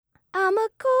I'm a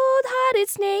cold-hearted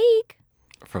snake.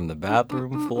 From the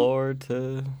bathroom floor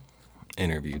to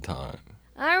interview time.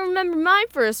 I remember my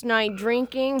first night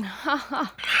drinking.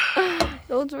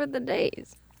 Those were the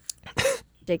days.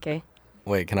 JK.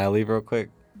 Wait, can I leave real quick?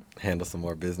 Handle some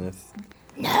more business?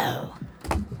 No.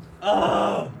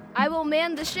 Oh! I will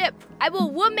man the ship. I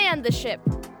will woman the ship.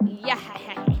 Yeah.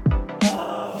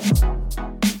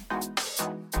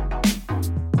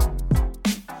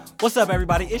 What's up,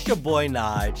 everybody? It's your boy,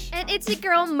 Nyge. And it's your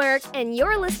girl, Merk, and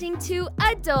you're listening to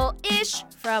Adult-ish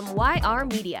from YR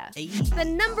Media. Hey. The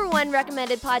 #1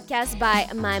 recommended podcast by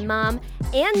my mom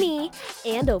and me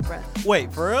and Oprah.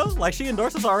 Wait, for real? Like, she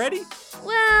endorsed us already?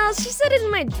 Well, she said it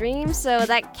in my dream, so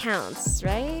that counts,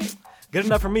 right? Good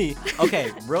enough for me.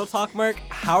 Okay, real talk, Merk.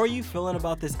 How are you feeling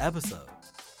about this episode?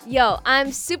 Yo,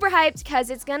 I'm super hyped because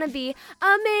it's gonna be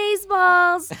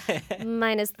amazeballs,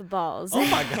 minus the balls. Oh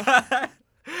my God.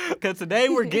 Because today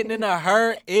we're getting into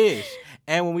her-ish.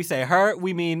 And when we say her,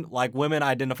 we mean like women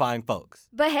identifying folks.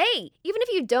 But hey, even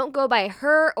if you don't go by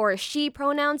her or she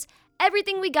pronouns,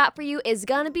 everything we got for you is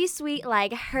gonna be sweet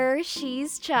like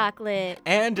Hershey's chocolate.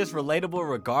 And just relatable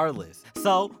regardless.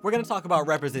 So we're going to talk about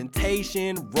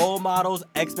representation, role models,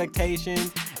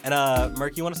 expectations. And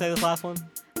Merk, you want to say this last one?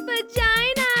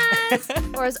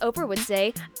 Vaginas! Or as Oprah would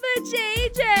say,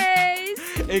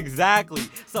 vajayjays! Exactly.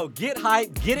 So get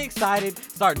hyped, get excited,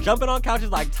 start jumping on couches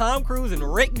like Tom Cruise and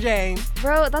Rick James.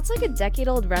 Bro, that's like a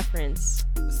decade-old reference.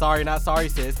 Sorry, not sorry,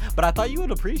 sis. But I thought you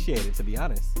would appreciate it, to be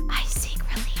honest. I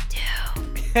secretly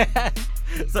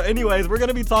do. So anyways, we're going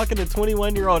to be talking to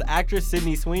 21-year-old actress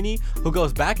Sydney Sweeney, who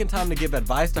goes back in time to give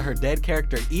advice to her dead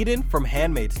character Eden from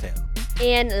Handmaid's Tale.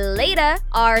 And later,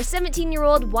 our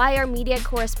 17-year-old YR Media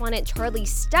correspondent Charlie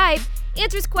Stuip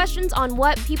answers questions on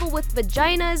what people with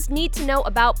vaginas need to know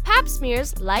about pap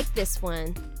smears like this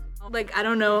one. Like, I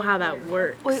don't know how that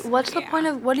works. Wait, what's the point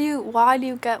of, why do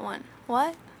you get one?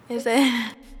 What is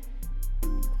it?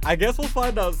 I guess we'll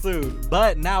find out soon.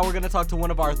 But now we're going to talk to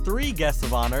one of our 3 guests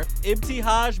of honor,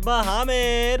 Ibtihaj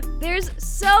Muhammad. There's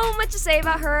so much to say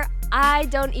about her, I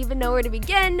don't even know where to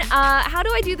begin. How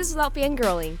do I do this without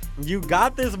fangirling? You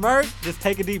got this, Merk. Just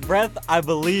take a deep breath. I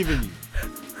believe in you.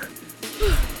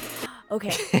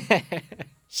 Okay.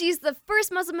 She's the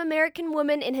first Muslim American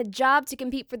woman in hijab to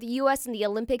compete for the U.S. in the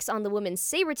Olympics on the women's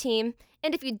saber team.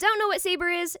 And if you don't know what saber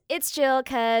is, it's chill,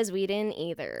 cause we didn't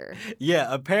either. Yeah,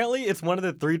 apparently it's one of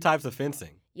the 3 types of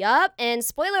fencing. Yup, and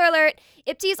spoiler alert,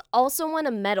 Ibti's also won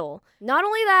a medal. Not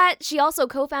only that, she also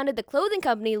co-founded the clothing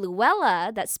company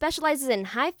Luella that specializes in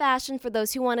high fashion for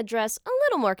those who want to dress a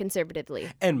little more conservatively.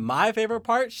 And my favorite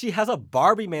part, she has a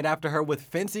Barbie made after her with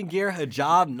fencing gear,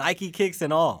 hijab, Nike kicks,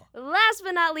 and all. Last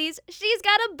but not least, she's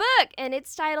got a book, and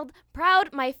it's titled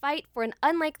Proud, My Fight for an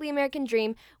Unlikely American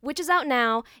Dream, which is out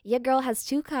now. Your girl has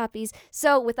 2 copies.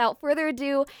 So without further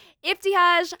ado,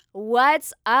 Ibtihaj,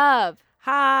 what's up?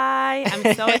 Hi,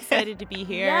 I'm so excited to be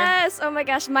here. Yes, oh my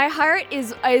gosh, my heart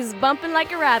is bumping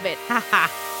like a rabbit.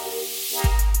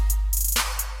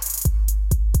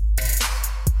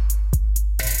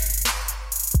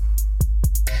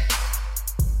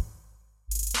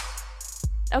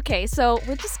 Okay, so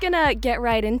we're just gonna get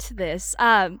right into this.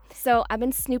 So I've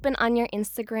been snooping on your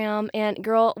Instagram, and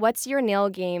girl, what's your nail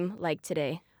game like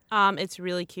today? It's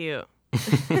really cute.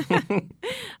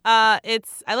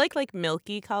 I like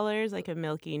milky colors, like a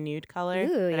milky nude color.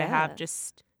 Ooh, but yeah. I have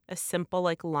just a simple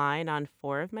like line on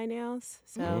 4 of my nails.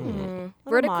 So a little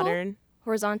Vertical? modern.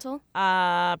 Horizontal?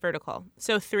 Vertical.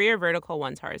 So 3 are vertical,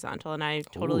 1's horizontal, and I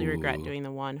totally regret doing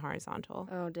the 1 horizontal.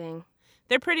 Oh, dang.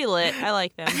 They're pretty lit. I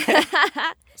like them.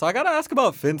 So I gotta ask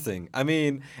about fencing. I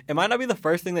mean, it might not be the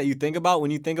first thing that you think about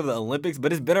when you think of the Olympics,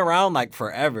 but it's been around like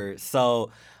forever.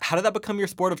 So how did that become your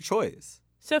sport of choice?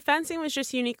 So fencing was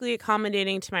just uniquely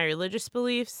accommodating to my religious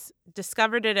beliefs.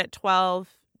 Discovered it at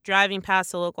 12, driving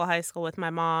past a local high school with my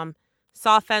mom.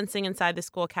 Saw fencing inside the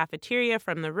school cafeteria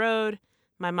from the road.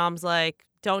 My mom's like,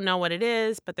 don't know what it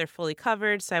is, but they're fully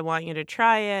covered, so I want you to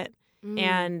try it.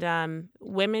 And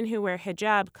women who wear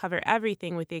hijab cover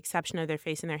everything with the exception of their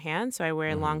face and their hands. So I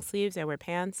wear long sleeves, I wear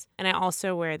pants, and I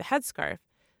also wear the headscarf.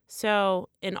 So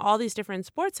in all these different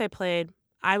sports I played,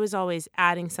 I was always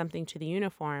adding something to the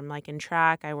uniform. Like in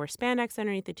track, I wore spandex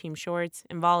underneath the team shorts.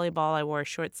 In volleyball, I wore a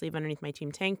short sleeve underneath my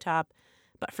team tank top.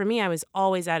 But for me, I was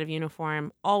always out of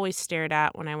uniform, always stared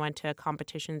at when I went to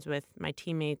competitions with my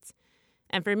teammates.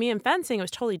 And for me in fencing, it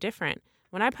was totally different.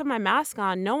 When I put my mask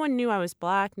on, no one knew I was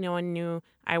black. No one knew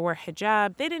I wore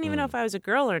hijab. They didn't even know if I was a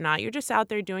girl or not. You're just out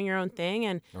there doing your own thing.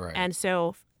 And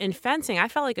so in fencing, I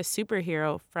felt like a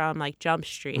superhero from like Jump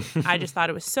Street. I just thought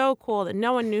it was so cool that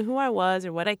no one knew who I was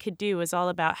or what I could do. It was all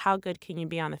about how good can you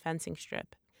be on the fencing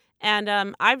strip. And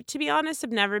to be honest,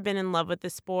 I've never been in love with the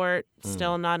sport,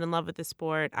 still not in love with the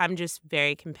sport. I'm just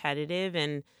very competitive.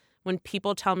 And when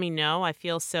people tell me no, I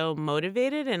feel so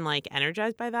motivated and like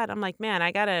energized by that. I'm like, man,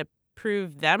 I got to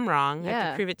prove them wrong. I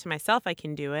have to prove it to myself I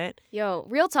can do it. Yo,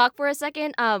 real talk for a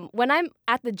second. When I'm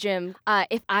at the gym,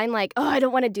 if I'm like, oh, I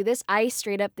don't want to do this, I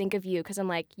straight up think of you because I'm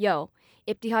like, yo,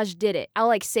 Ibtihaj did it. I'll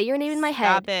like say your name in my head.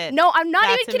 Stop it. No, I'm not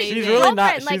That's even kidding. amazing. She's really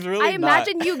not. Girlfriend, She's really I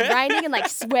imagine you grinding and like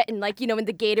sweating, like, you know, in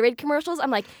the Gatorade commercials. I'm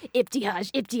like,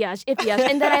 Ibtihaj, Ibtihaj, Ibtihaj.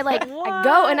 And then I like I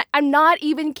go and I'm not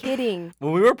even kidding.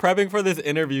 When we were prepping for this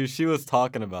interview, she was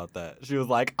talking about that. She was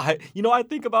like, I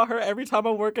think about her every time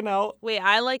I'm working out. Wait,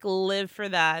 I like live for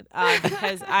that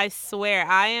because I swear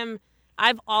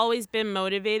I've always been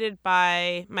motivated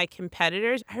by my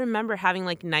competitors. I remember having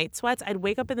like night sweats. I'd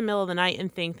wake up in the middle of the night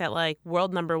and think that like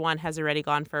world number 1 has already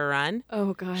gone for a run.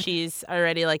 Oh, God. She's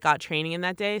already like got training in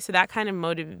that day. So that kind of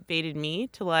motivated me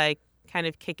to like kind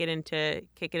of kick it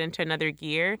into another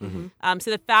gear.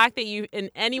 So the fact that you in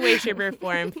any way, shape, or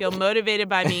form feel motivated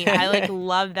by me, I like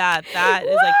love that. That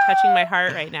is like touching my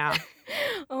heart right now.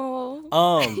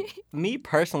 Me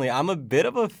personally, I'm a bit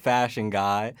of a fashion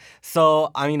guy.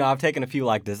 So, I mean, I've taken a few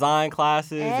like design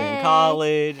classes in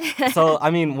college. So, I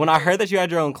mean, when I heard that you had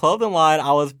your own clothing line,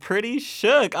 I was pretty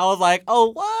shook. I was like,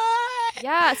 oh, what?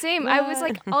 Yeah, same. I was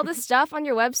like, all the stuff on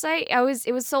your website,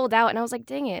 it was sold out, and I was like,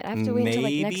 dang it, I have to wait until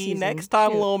like next season. Maybe next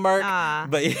time, little Merk.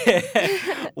 But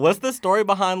yeah, what's the story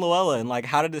behind Luella, and like,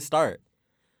 how did it start?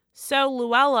 So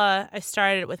Luella, I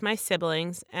started it with my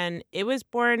siblings, and it was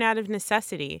born out of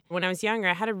necessity. When I was younger,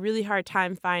 I had a really hard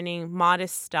time finding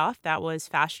modest stuff that was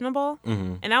fashionable.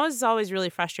 And that was always really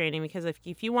frustrating because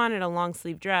if you wanted a long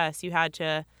sleeve dress, you had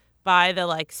to buy the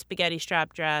like spaghetti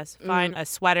strap dress, find a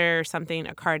sweater or something,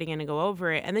 a cardigan to go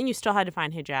over it, and then you still had to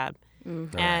find hijab.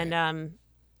 And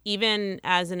even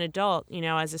as an adult, you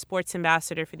know, as a sports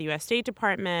ambassador for the U.S. State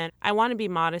Department, I want to be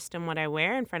modest in what I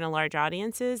wear in front of large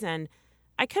audiences, and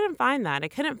I couldn't find that. I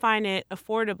couldn't find it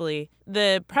affordably.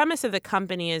 The premise of the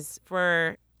company is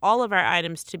for all of our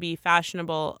items to be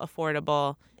fashionable,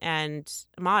 affordable, and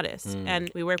modest.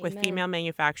 And we work with female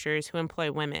manufacturers who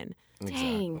employ women.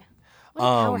 Dang. What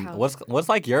a powerhouse. What's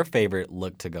like your favorite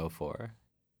look to go for?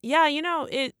 Yeah, you know,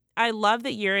 I love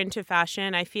that you're into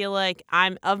fashion. I feel like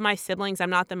of my siblings,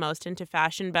 I'm not the most into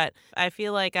fashion, but I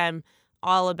feel like I'm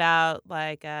all about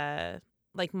like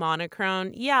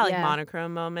monochrome. Yeah, like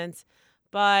monochrome moments.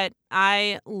 But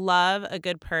I love a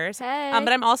good purse. Hey.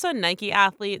 But I'm also a Nike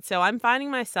athlete, so I'm finding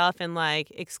myself in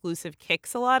like exclusive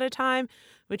kicks a lot of time,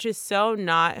 which is so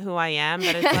not who I am.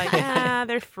 But it's like,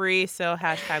 they're free, so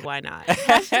hashtag why not?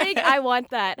 Hashtag I want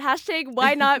that. Hashtag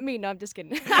why not me? No, I'm just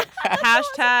kidding.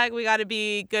 Hashtag we got to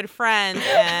be good friends,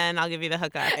 and I'll give you the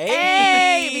hookup.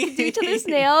 Hey, we can do each other's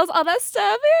nails, all that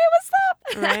stuff. Hey, what's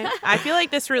up? Right? I feel like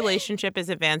this relationship is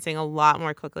advancing a lot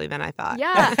more quickly than I thought.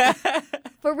 Yeah.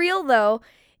 For real, though,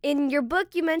 in your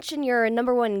book, you mention your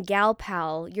number 1 gal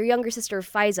pal, your younger sister,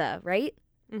 Faiza, right?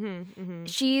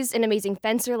 She's an amazing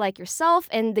fencer like yourself,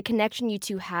 and the connection you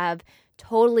two have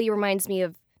totally reminds me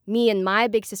of me and my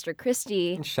big sister,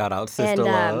 Christy. Shout out, sister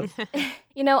love.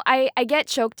 You know, I get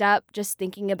choked up just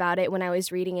thinking about it. When I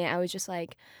was reading it, I was just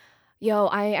like, yo,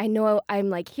 I know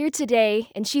I'm like here today,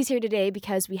 and she's here today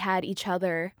because we had each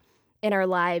other in our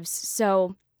lives.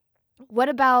 So what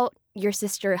about your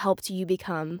sister helped you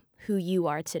become who you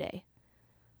are today?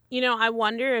 You know, I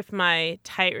wonder if my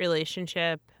tight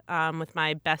relationship with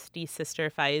my bestie sister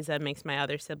Faiza makes my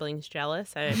other siblings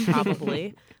jealous.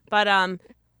 Probably. But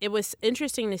it was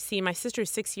interesting to see my sister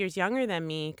 6 years younger than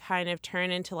me kind of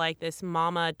turn into like this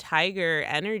mama tiger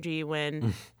energy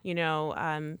when, you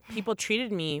know, people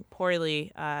treated me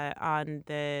poorly on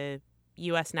the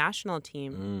U.S. national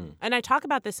team. And I talk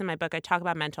about this in my book. I talk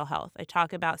about mental health. I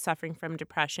talk about suffering from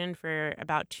depression for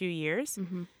about 2 years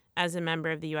as a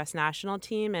member of the U.S. national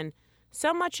team. And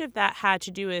so much of that had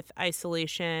to do with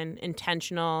isolation,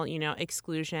 intentional, you know,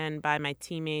 exclusion by my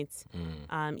teammates,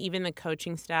 even the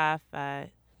coaching staff,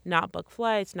 not book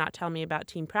flights, not tell me about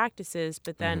team practices,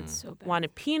 but then want to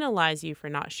penalize you for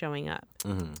not showing up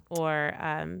or,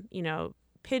 you know,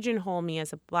 pigeonhole me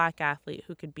as a black athlete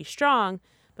who could be strong,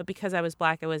 but because I was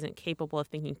black, I wasn't capable of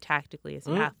thinking tactically as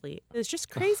an athlete. It's just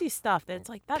crazy stuff that's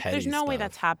like that. There's no way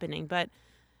that's happening, but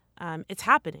it's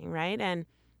happening, right? And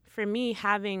for me,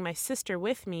 having my sister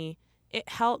with me, it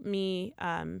helped me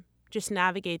just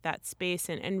navigate that space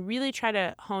and really try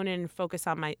to hone in and focus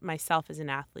on myself as an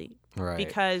athlete. Right.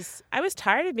 Because I was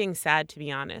tired of being sad, to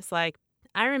be honest. Like,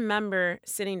 I remember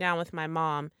sitting down with my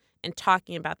mom and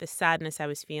talking about the sadness I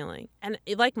was feeling. And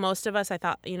like most of us, I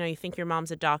thought, you think your mom's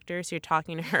a doctor, so you're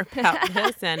talking to her about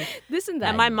this. And this and that.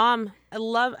 And my mom, I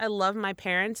love my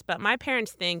parents, but my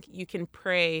parents think you can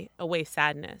pray away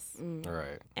sadness.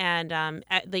 Right. And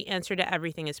the answer to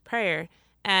everything is prayer.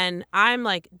 And I'm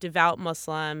like devout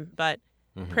Muslim, but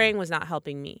praying was not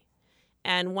helping me.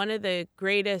 And one of the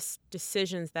greatest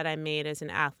decisions that I made as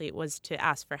an athlete was to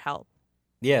ask for help.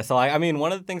 Yeah, so I mean,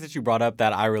 one of the things that you brought up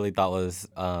that I really thought was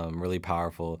really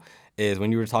powerful is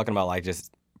when you were talking about like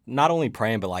just not only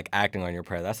praying but like acting on your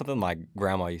prayer. That's something my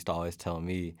grandma used to always tell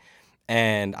me.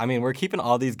 And I mean, we're keeping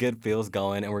all these good feels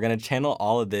going, and we're gonna channel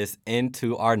all of this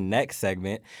into our next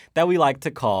segment that we like to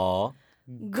call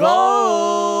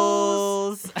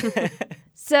Goals.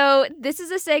 So this is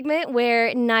a segment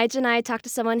where Nyge and I talk to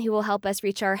someone who will help us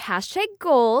reach our hashtag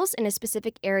goals in a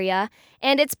specific area.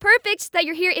 And it's perfect that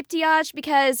you're here, Ibtihaj,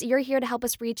 because you're here to help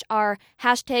us reach our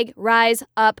hashtag rise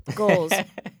up goals.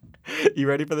 You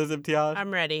ready for this, Ibtihaj?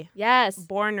 I'm ready. Yes.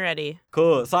 Born ready.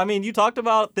 Cool. So, I mean, you talked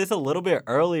about this a little bit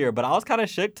earlier, but I was kind of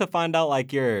shook to find out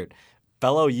like your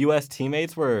fellow U.S.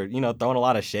 teammates were, throwing a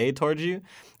lot of shade towards you.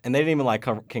 And they didn't even like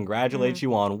congratulate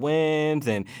you on wins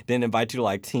and didn't invite you to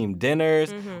like team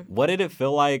dinners. What did it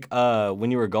feel like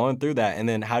when you were going through that? And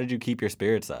then how did you keep your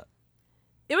spirits up?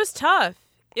 It was tough.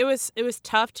 It was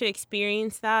tough to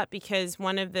experience that because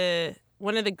one of the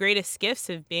greatest gifts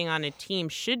of being on a team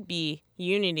should be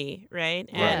unity, right?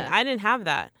 And I didn't have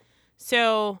that.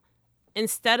 So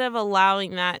instead of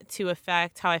allowing that to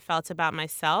affect how I felt about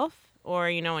myself or,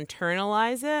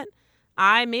 internalize it,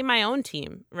 I made my own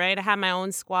team, right? I had my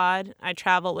own squad. I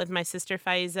traveled with my sister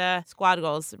Faiza. Squad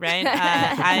goals, right?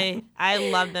 I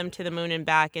love them to the moon and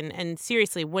back, and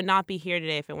seriously would not be here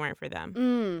today if it weren't for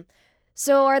them.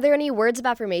 So are there any words of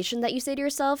affirmation that you say to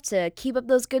yourself to keep up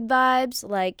those good vibes?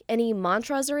 Like any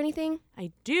mantras or anything?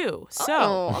 I do.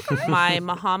 So my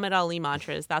Muhammad Ali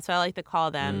mantras, that's what I like to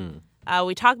call them.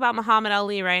 We talk about Muhammad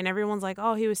Ali, right? And everyone's like,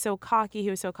 oh, he was so cocky.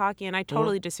 And I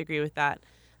totally disagree with that.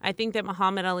 I think that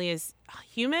Muhammad Ali is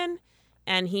human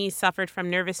and he suffered from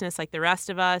nervousness like the rest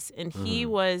of us. And he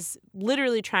was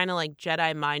literally trying to like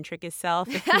Jedi mind trick himself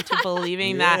into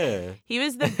believing that he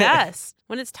was the best.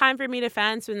 When it's time for me to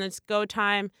fence, when it's go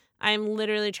time, I'm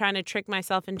literally trying to trick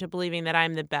myself into believing that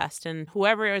I'm the best. And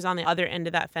whoever is on the other end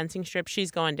of that fencing strip, she's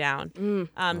going down.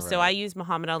 So I use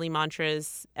Muhammad Ali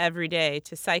mantras every day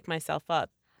to psych myself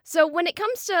up. So when it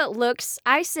comes to looks,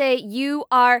 I say you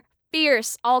are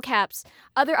fierce, all caps.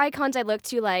 Other icons I look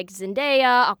to like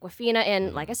Zendaya, Aquafina,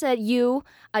 and like I said, you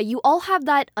all have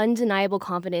that undeniable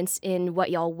confidence in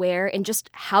what y'all wear and just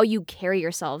how you carry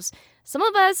yourselves. Some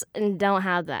of us don't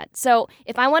have that. So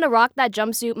if I want to rock that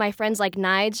jumpsuit my friends like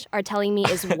Nyge are telling me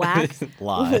is whack,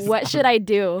 what should I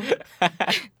do?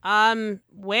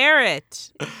 Wear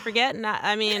it. Forget is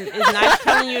Nyge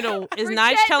telling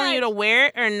you to wear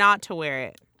it or not to wear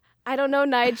it? I don't know,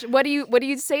 Nyge. What are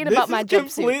you saying about my jumpsuit? This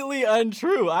is completely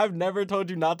untrue. I've never told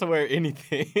you not to wear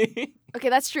anything. Okay,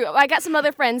 that's true. I got some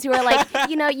other friends who are like,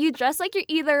 you dress like you're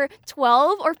either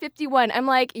 12 or 51. I'm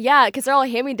like, yeah, because they're all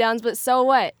hand-me-downs, but so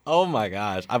what? Oh my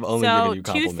gosh. I've only given you compliments.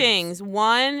 So, two things.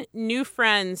 One, new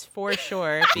friends for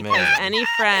sure, because any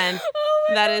friend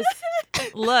that is...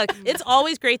 Look, it's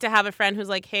always great to have a friend who's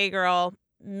like, hey, girl,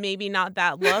 maybe not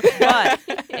that look, but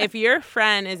if your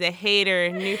friend is a hater,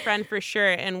 new friend for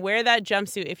sure, and wear that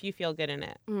jumpsuit if you feel good in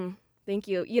it. Thank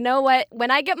you. You know what? When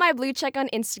I get my blue check on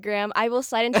Instagram, I will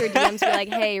slide into your DMs and be like,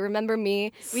 hey, remember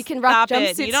me? We can rock jumpsuits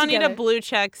together. You don't need a blue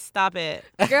check. Stop it.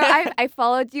 Girl, I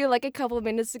followed you like a couple of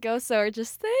minutes ago, so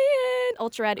just saying.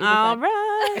 Ultra rad. All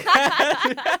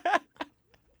right.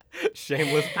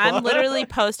 Shameless plug. I'm literally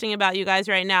posting about you guys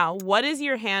right now. What is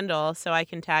your handle so I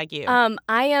can tag you?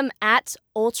 I am at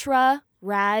ultra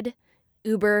rad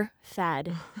uber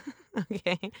fad.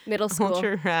 Okay. Middle school.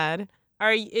 Ultra rad.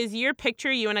 Is your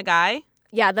picture you and a guy?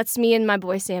 Yeah, that's me and my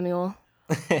boy Samuel.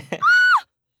 Do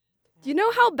you know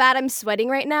how bad I'm sweating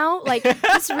right now? Like,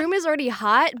 this room is already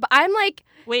hot, but I'm like...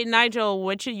 Wait,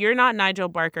 Nigel, you're not Nigel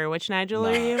Barker. Which Nigel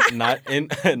are you?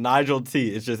 Nigel T.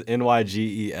 It's just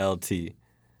Nygelt.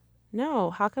 No,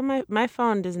 how come my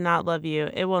phone does not love you?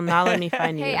 It will not let me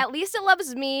find you. Hey, at least it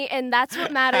loves me, and that's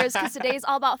what matters, because today's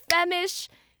all about femish.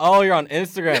 Oh, you're on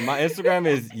Instagram. My Instagram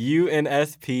is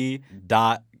unsp.gully,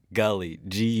 Gully.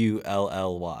 Do you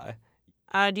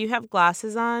have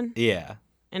glasses on? Yeah.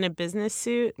 In a business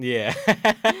suit? Yeah.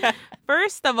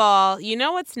 First of all, you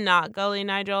know what's not gully,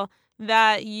 Nigel?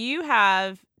 That you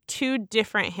have two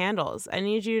different handles. I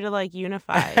need you to like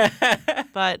unify.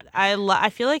 But I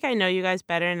feel like I know you guys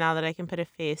better now that I can put a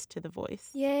face to the voice.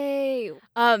 Yay.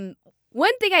 One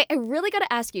thing I really got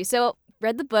to ask you. So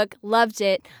read the book, loved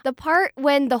it. The part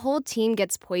when the whole team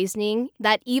gets poisoning,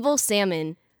 that evil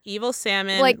salmon. Evil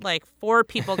salmon, Like- like 4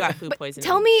 people got food poisoning.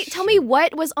 Tell me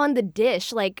what was on the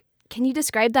dish. Like, can you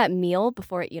describe that meal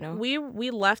before it,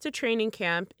 We left a training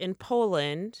camp in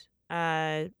Poland,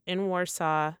 in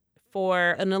Warsaw,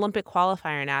 for an Olympic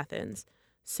qualifier in Athens.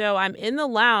 So I'm in the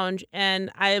lounge and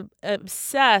I'm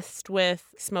obsessed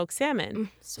with smoked salmon.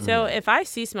 So if I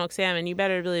see smoked salmon, you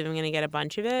better believe I'm going to get a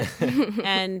bunch of it.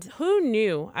 And who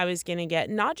knew I was going to get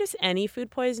not just any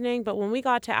food poisoning, but when we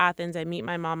got to Athens, I meet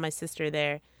my mom, my sister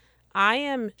there. I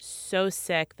am so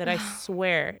sick that I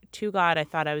swear to God I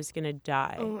thought I was going to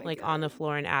die, on the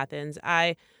floor in Athens.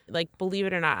 Believe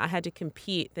it or not, I had to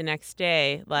compete the next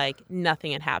day like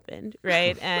nothing had happened,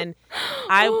 right? And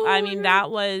I mean, that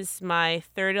was my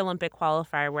 3rd Olympic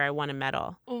qualifier where I won a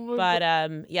medal.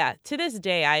 To this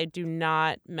day, I do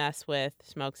not mess with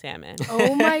smoked salmon.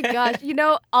 Oh my gosh.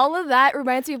 All of that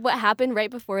reminds me of what happened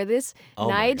right before this. Oh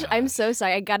my Nyge, I'm gosh. so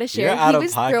sorry. I got to share. You're out He of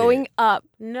was pocket. throwing up.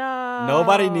 No.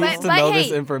 Nobody needs to But know hey,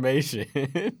 this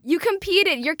information. You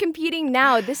competed. You're competing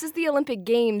now. This is the Olympic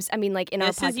Games. I mean, in our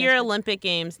podcast. This is your Olympic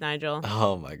Games, Nigel.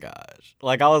 Oh my gosh.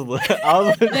 I was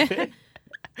legit.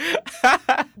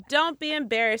 Don't be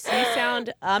embarrassed. You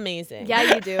sound amazing.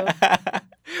 Yeah, you do.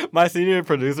 My senior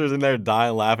producer's in there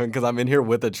dying laughing because I'm in here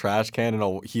with a trash can and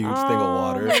a huge thing of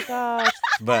water. Oh my gosh.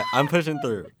 But I'm pushing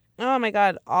through. Oh my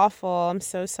God. Awful. I'm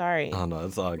so sorry. Oh no,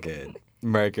 it's all good.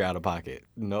 Merk, you're out of pocket.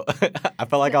 No, I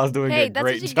felt like I was doing Hey, a that's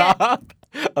great what you get. job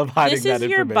of hiding This that is information.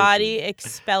 your body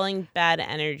expelling bad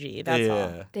energy. That's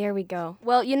all. There we go.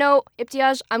 Well,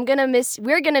 Ibtihaj,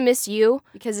 we're gonna miss you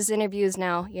because this interview is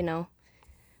now,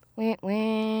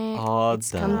 Oh,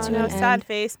 it's come done. to No an sad end.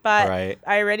 face, but Right.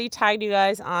 I already tagged you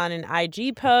guys on an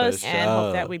IG post For and hope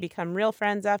sure. that we become real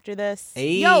friends after this.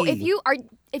 Hey. Yo, if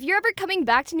you're ever coming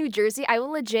back to New Jersey, I will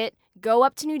legit go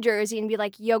up to New Jersey and be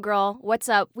like, yo, girl, what's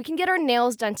up? We can get our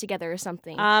nails done together or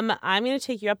something. I'm going to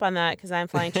take you up on that because I'm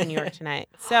flying to New York tonight.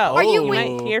 So Are you- you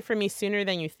wait- might hear from me sooner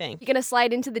than you think. You gonna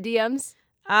slide into the DMs?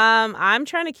 I'm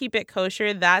trying to keep it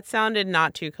kosher. That sounded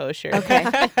not too kosher. Okay.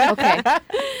 Okay.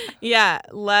 Yeah,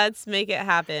 let's make it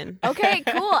happen. Okay,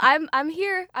 cool. I'm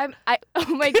here.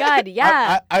 Oh my God,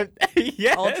 yeah.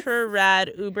 Yes. Ultra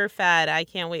rad, uber fad. I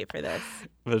can't wait for this.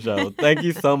 For sure. Thank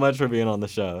you so much for being on the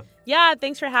show. Yeah,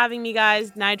 thanks for having me,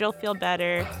 guys. Nigel, feel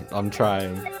better. I'm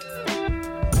trying.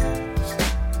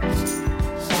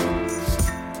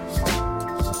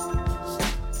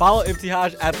 Follow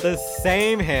Ibtihaj at the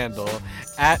same handle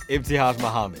at Ibtihaj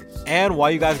Muhammad. And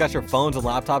while you guys got your phones and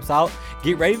laptops out,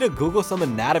 get ready to Google some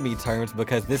anatomy terms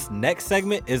because this next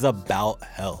segment is about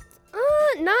health.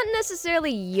 Not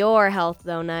necessarily your health,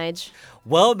 though, Nyge.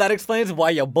 Well, that explains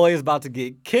why your boy is about to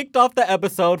get kicked off the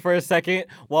episode for a second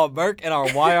while Merk and our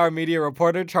YR media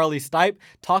reporter, Charlie Stuip,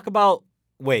 talk about...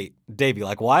 Wait, Davey,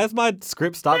 why is my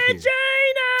script stopped here?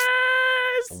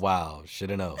 Vaginas! Wow,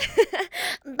 shoulda known.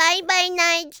 Bye-bye,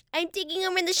 Nyge. I'm taking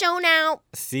over the show now.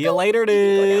 See you later,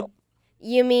 dude.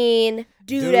 You mean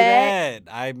Do that.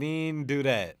 I mean, do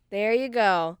that. There you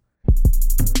go.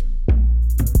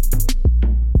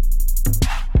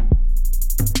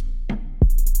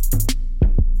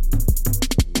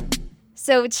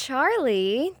 So,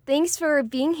 Charlie, thanks for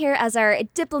being here as our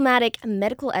diplomatic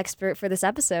medical expert for this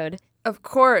episode. Of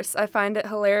course, I find it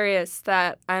hilarious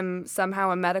that I'm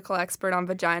somehow a medical expert on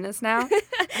vaginas now.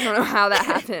 I don't know how that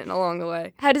happened along the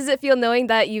way. How does it feel knowing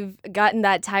that you've gotten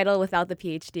that title without the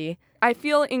PhD? I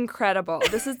feel incredible.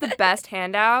 This is the best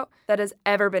handout that has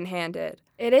ever been handed.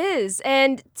 It is.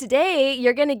 And today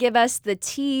you're going to give us the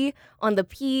T on the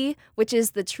P, which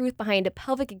is the truth behind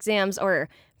pelvic exams or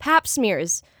pap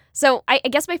smears. So I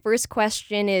guess my first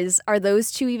question is, are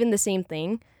those two even the same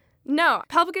thing? No,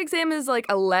 pelvic exam is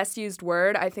a less used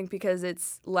word, I think, because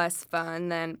it's less fun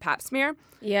than pap smear.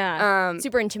 Yeah.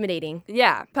 Super intimidating.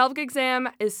 Yeah, pelvic exam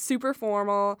is super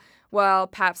formal, while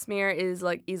pap smear is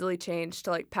easily changed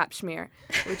to pap schmear,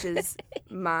 which is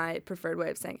my preferred way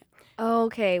of saying it.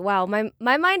 Okay, wow.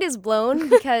 My mind is blown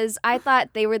because I thought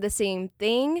they were the same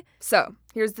thing. So,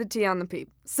 here's the T on the P.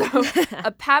 So,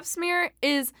 a pap smear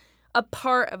is a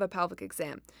part of a pelvic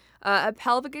exam. A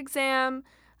pelvic exam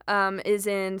is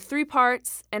in 3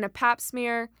 parts, and a pap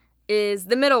smear is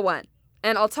the middle one.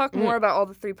 And I'll talk more about all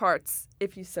the 3 parts,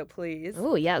 if you so please.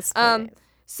 Oh, yes.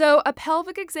 So a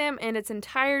pelvic exam in its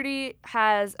entirety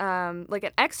has an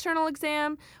external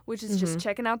exam, which is just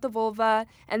checking out the vulva,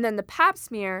 and then the pap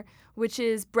smear, which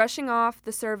is brushing off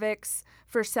the cervix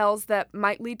for cells that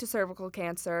might lead to cervical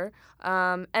cancer.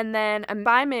 And then a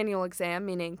bimanual exam,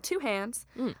 meaning 2 hands,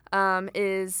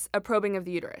 is a probing of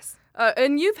the uterus.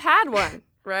 And you've had one.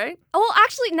 right? Oh, well,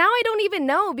 actually, now I don't even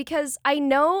know because I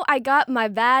know I got my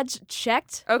vag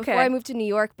checked before I moved to New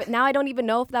York, but now I don't even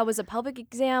know if that was a pelvic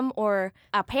exam or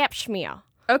a pap smear.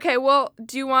 Okay, well,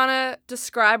 do you want to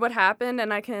describe what happened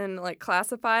and I can like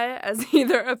classify it as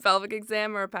either a pelvic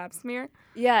exam or a pap smear?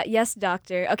 Yes,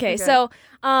 doctor. Okay, so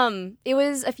it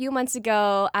was a few months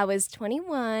ago. I was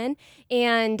 21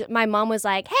 and my mom was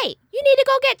like, "Hey, you need to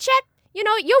go get checked. You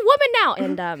know, you're a woman now."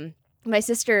 And my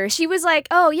sister, she was like,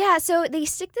 "Oh, yeah, so they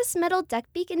stick this metal duck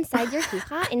beak inside your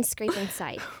hoo-ha and scrape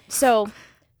inside." So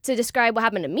to describe what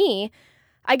happened to me,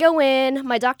 I go in,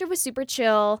 my doctor was super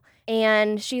chill,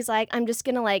 and she's like, "I'm just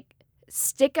gonna like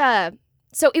stick a..."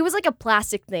 So it was like a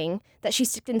plastic thing that she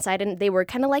stuck inside, and they were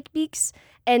kind of like beaks.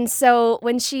 And so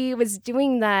when she was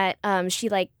doing that, she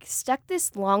like stuck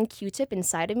this long Q-tip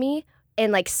inside of me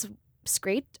and like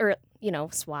scraped or,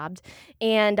 swabbed.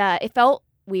 And it felt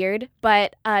weird,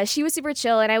 but she was super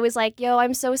chill, and I was like, "Yo,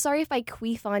 I'm so sorry if I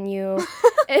queef on you."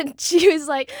 And she was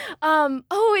like,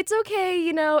 "Oh, it's okay,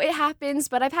 it happens,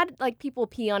 but I've had like people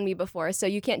pee on me before, so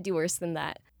you can't do worse than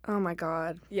that." Oh my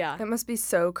God. Yeah. That must be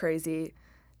so crazy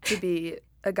to be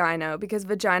a gyno because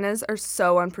vaginas are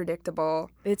so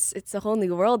unpredictable. It's a whole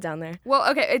new world down there. Well,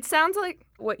 okay, it sounds like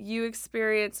what you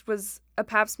experienced was a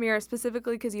pap smear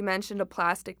specifically because you mentioned a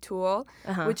plastic tool,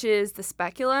 which is the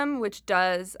speculum, which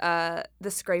does the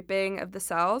scraping of the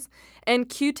cells. And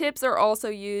Q-tips are also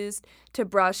used to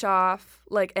brush off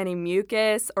like any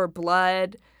mucus or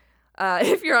blood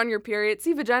if you're on your period.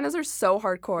 See, vaginas are so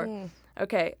hardcore.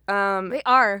 Okay. They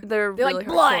are. They're really like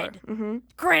blood. hardcore.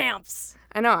 Cramps.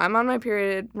 I know. I'm on my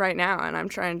period right now, and I'm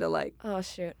trying to like Oh,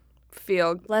 shoot.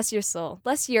 feel. Bless your soul.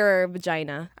 Bless your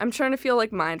vagina. I'm trying to feel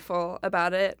like mindful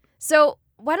about it. So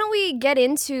why don't we get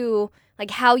into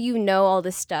like how you know all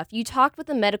this stuff? You talked with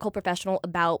a medical professional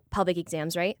about pelvic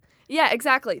exams, right? Yeah,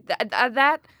 exactly.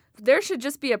 That there should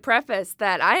just be a preface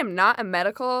that I am not a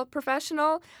medical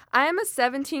professional. I am a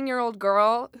 17-year-old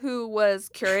girl who was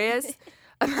curious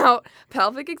about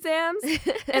pelvic exams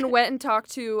and went and talked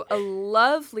to a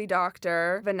lovely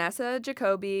doctor, Vanessa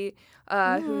Jacoby,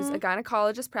 who's a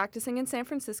gynecologist practicing in San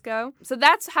Francisco. So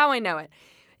that's how I know it.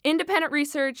 Independent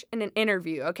research and an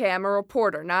interview. Okay, I'm a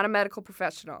reporter, not a medical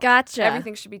professional. Gotcha.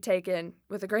 Everything should be taken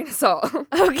with a grain of salt.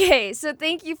 Okay, so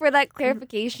thank you for that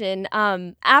clarification.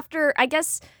 After, I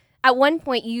guess, at one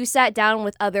point you sat down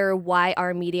with other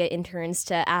YR media interns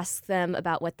to ask them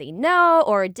about what they know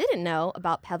or didn't know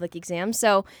about pelvic exams.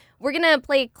 So we're going to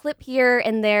play a clip here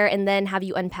and there and then have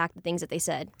you unpack the things that they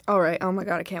said. All right. Oh, my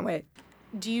God. I can't wait.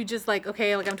 Do you just like,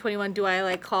 okay, like I'm 21, do I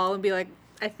like call and be like,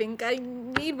 I think I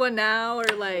need one now?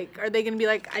 Or like, are they going to be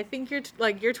like, I think you're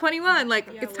 21. Like,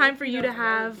 it's time for you to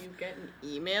have. Do you get an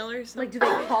email or something? Like, do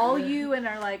they call you and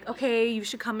are like, okay, you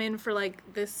should come in for like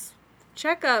this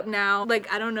checkup now?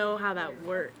 Like, I don't know how that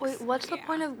works. Wait, what's the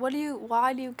point of, why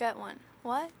do you get one?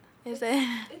 What is it?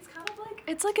 It's kind of like,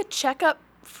 it's like a checkup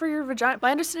for your vagina. My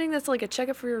understanding that's like a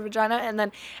checkup for your vagina, and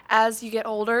then as you get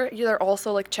older, they're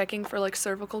also like checking for like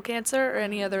cervical cancer or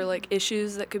any other like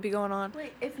issues that could be going on.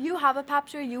 Wait, if you have a pap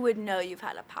smear, you would know you've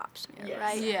had a pap smear,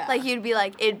 right? Yeah. Like you'd be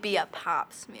like, it'd be a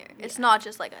pap smear. It's not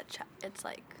just like a check. It's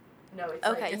like, No, it's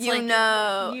okay, like, it's you like,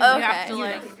 know. you Okay. have to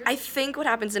like. I think what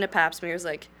happens in a pap smear is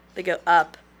like they go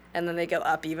up and then they go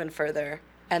up even further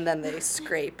and then they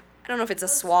scrape. I don't know if it's a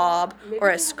swab or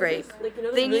a scrape.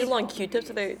 They need long Q-tips,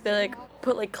 so they like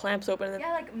put like clamps open. And then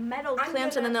Yeah, like metal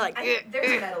clamps, and then they're like,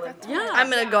 There's metal involved. Yeah. I'm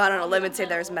gonna go out on a limb and say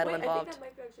there's metal involved.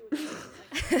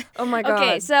 Oh, my God.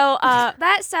 Okay, so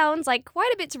that sounds like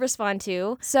quite a bit to respond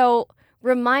to. So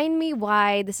remind me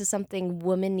why this is something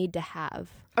women need to have.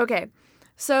 Okay,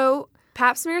 so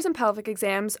pap smears and pelvic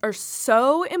exams are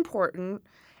so important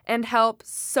and help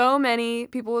so many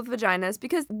people with vaginas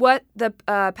because what the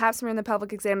pap smear and the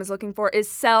pelvic exam is looking for is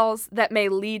cells that may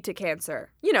lead to cancer.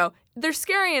 You know, they're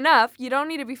scary enough. You don't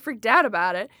need to be freaked out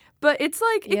about it. But it's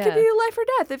like, it could be life or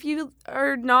death if you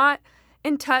are not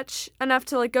in touch enough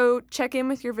to like go check in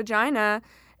with your vagina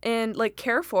and like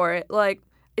care for it. Like,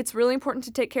 it's really important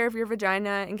to take care of your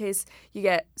vagina in case you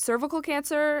get cervical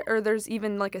cancer or there's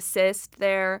even like a cyst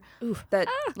there that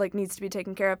like needs to be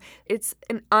taken care of. It's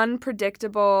an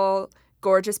unpredictable,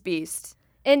 gorgeous beast.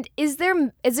 And is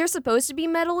there supposed to be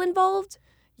metal involved?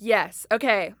 Yes.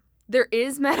 Okay. There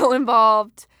is metal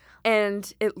involved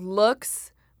and it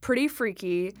looks pretty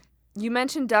freaky. You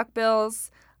mentioned duckbills.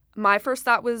 My first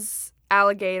thought was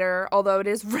alligator, although it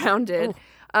is rounded.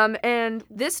 And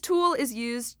this tool is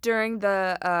used during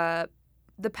the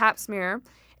pap smear,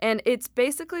 and it's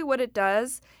basically what it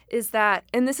does is that,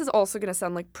 and this is also going to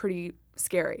sound like pretty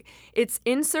scary. It's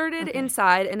inserted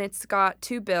inside, and it's got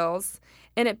two bills,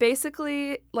 and it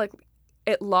basically like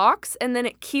it locks and then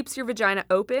it keeps your vagina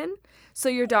open. So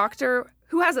your doctor,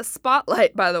 who has a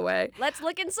spotlight, by the way. Let's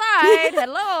look inside.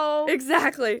 Hello.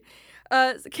 Exactly.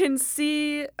 Can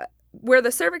see where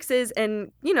the cervix is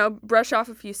and, brush off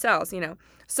a few cells,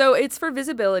 So it's for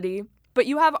visibility, but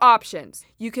you have options.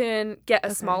 You can get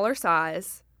a smaller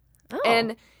size. Oh.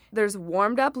 And there's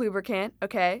warmed up lubricant,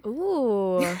 okay?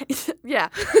 Ooh. Yeah.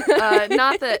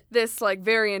 Not that this,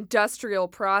 very industrial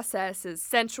process is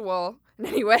sensual in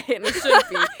any way, and it should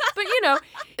be. But,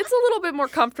 it's a little bit more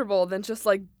comfortable than just,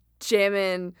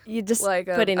 jamming You just a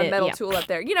putting metal it, tool up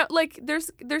there.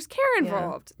 There's care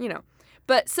involved,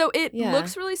 But so it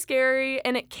looks really scary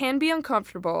and it can be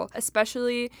uncomfortable,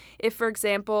 especially if, for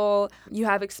example, you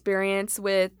have experience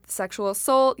with sexual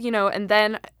assault, and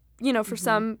then, for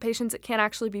some patients it can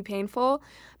actually be painful,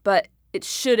 but it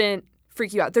shouldn't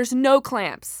freak you out. There's no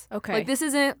clamps. Okay. This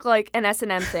isn't an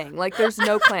S&M thing. There's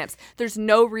no clamps. There's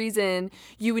no reason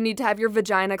you would need to have your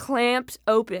vagina clamped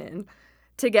open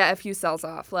to get a few cells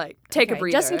off. Take a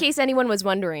breather. Just in case anyone was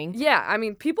wondering. Yeah, I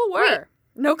mean, people were. Wait.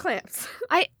 No clamps.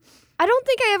 I don't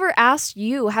think I ever asked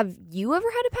you. Have you ever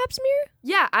had a pap smear?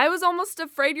 Yeah, I was almost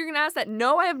afraid you're going to ask that.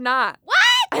 No, I have not. What?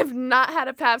 I have not had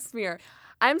a pap smear.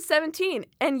 I'm 17,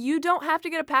 and you don't have to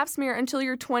get a pap smear until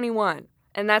you're 21.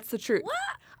 And that's the truth. What?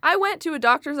 I went to a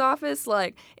doctor's office,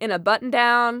 in a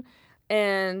button-down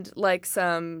and,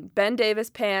 some Ben Davis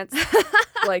pants.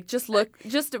 Just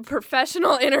a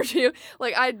professional interview.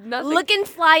 I had nothing. Looking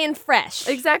fly and fresh.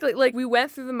 Exactly. We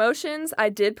went through the motions. I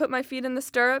did put my feet in the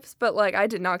stirrups, but, I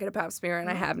did not get a pap smear,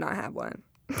 and I have not had one.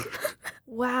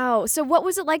 Wow. So what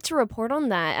was it like to report on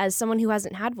that as someone who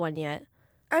hasn't had one yet?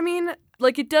 I mean,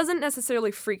 it doesn't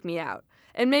necessarily freak me out.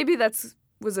 And maybe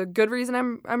was a good reason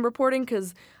I'm reporting,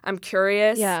 because I'm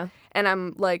curious. Yeah. And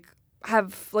I'm,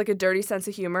 have, a dirty sense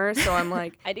of humor, so I'm,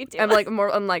 I do too. I'm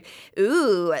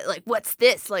ooh, what's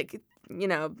this?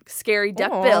 Scary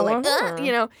duck bill.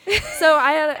 So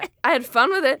I had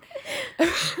fun with it.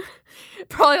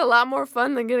 Probably a lot more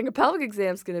fun than getting a pelvic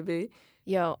exam's gonna be.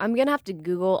 Yo, I'm gonna have to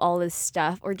Google all this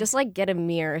stuff or just get a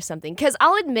mirror or something. Because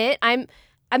I'll admit, I'm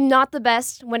not the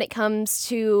best when it comes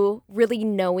to really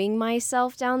knowing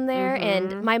myself down there.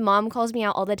 Mm-hmm. And my mom calls me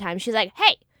out all the time. She's like,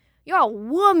 hey, you're a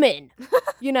woman,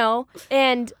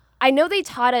 And I know they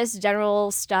taught us general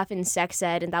stuff in sex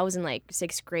ed, and that was in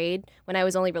 6th grade when I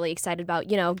was only really excited about,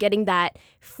 getting that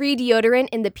free deodorant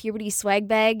in the puberty swag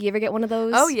bag. You ever get one of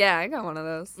those? Oh, yeah, I got one of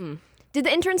those. Did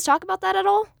the interns talk about that at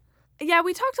all? Yeah,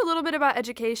 we talked a little bit about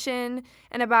education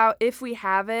and about if we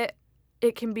have it,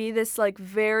 it can be this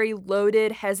very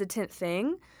loaded, hesitant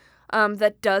thing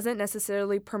that doesn't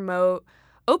necessarily promote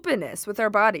openness with our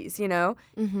bodies,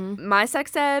 Mm-hmm. My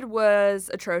sex ed was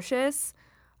atrocious.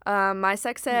 My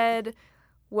sex ed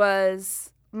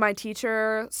was my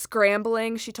teacher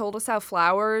scrambling. She told us how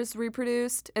flowers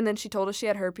reproduced, and then she told us she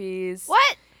had herpes.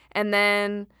 What? And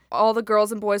then all the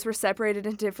girls and boys were separated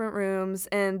in different rooms,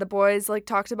 and the boys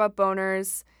talked about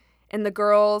boners, and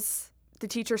the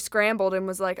teacher scrambled and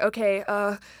was like, okay,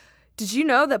 did you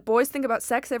know that boys think about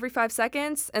sex every 5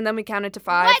 seconds? And then we counted to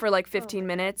 5 for 15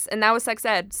 minutes, and that was sex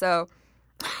ed. So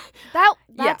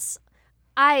that's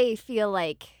I feel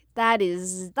like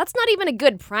that's not even a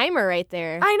good primer right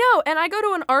there. I know, and I go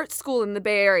to an art school in the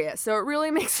Bay Area, so it really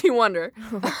makes you wonder.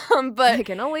 But I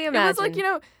can only imagine. It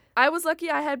was I was lucky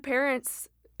I had parents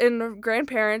and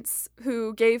grandparents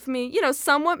who gave me,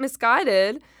 somewhat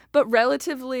misguided, but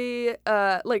relatively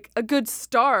a good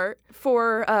start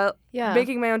for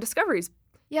making my own discoveries.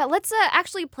 Yeah, let's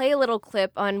actually play a little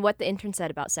clip on what the intern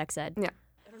said about sex ed. Yeah.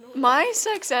 My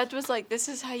sex ed was this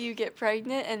is how you get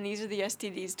pregnant, and these are the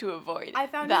STDs to avoid. I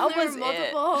found that there was were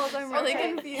multiple holes. I'm really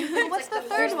confused. What's the third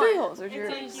There's one? 3 holes. There's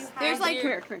There's come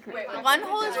here. one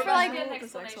hole is for The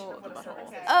sex hole, the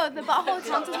butthole. oh, the butthole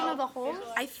counts as one of the holes?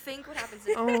 I think what happens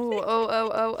is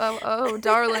Oh,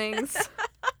 darlings.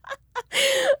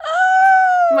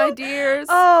 My dears.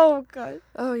 Oh god.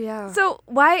 Oh, yeah. So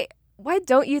why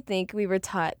don't you think we were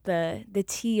taught the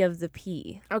T of the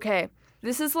P? Okay.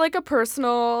 This is a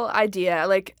personal idea.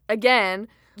 Again,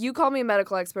 you called me a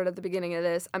medical expert at the beginning of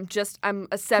this. I'm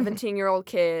a 17-year-old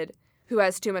kid who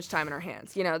has too much time in her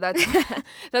hands.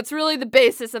 That's really the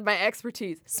basis of my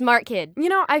expertise. Smart kid.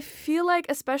 I feel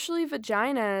especially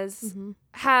vaginas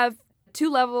have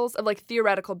 2 levels of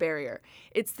theoretical barrier.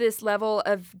 It's this level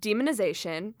of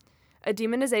demonization, a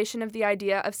demonization of the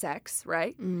idea of sex,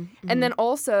 right? Mm-hmm. And then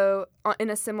also in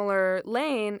a similar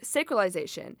lane,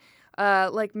 sacralization.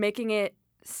 Making it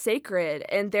sacred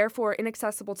and therefore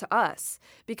inaccessible to us.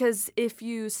 Because if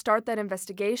you start that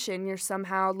investigation, you're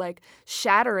somehow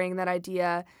shattering that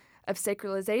idea of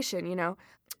sacralization, you know.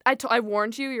 I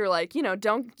warned you, you're like, you know,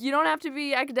 you don't have to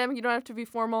be academic, you don't have to be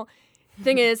formal.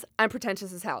 Thing is, I'm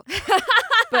pretentious as hell.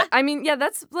 But I mean, yeah,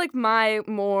 that's like my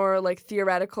more like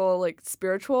theoretical, like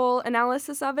spiritual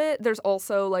analysis of it. There's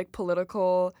also like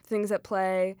political things at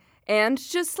play, and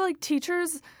just like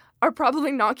teachers are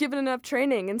probably not given enough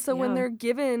training. And so when they're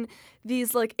given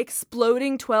these like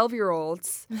exploding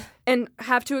 12-year-olds and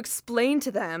have to explain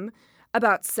to them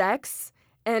about sex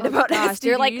and about STDs.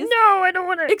 You're like, no, I don't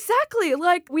want to. Exactly.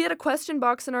 Like, we had a question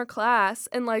box in our class,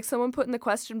 and, like, someone put in the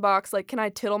question box, like, can I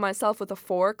tittle myself with a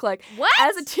fork? Like, what?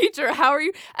 As a teacher,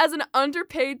 as an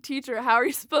underpaid teacher, how are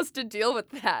you supposed to deal with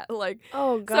that? Like,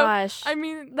 oh, gosh. So, I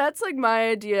mean, that's, like, my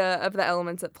idea of the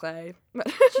elements at play.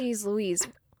 Jeez Louise.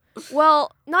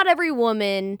 Well, not every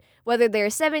woman, whether they're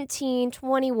 17,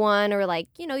 21, or like,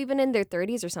 you know, even in their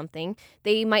 30s or something,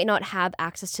 they might not have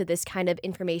access to this kind of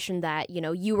information that, you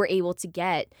know, you were able to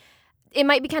get. It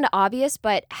might be kind of obvious,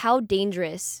 but how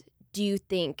dangerous do you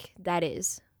think that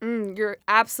is? You're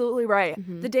absolutely right.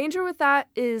 Mm-hmm. The danger with that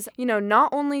is, you know, not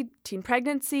only teen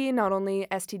pregnancy, not only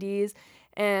STDs,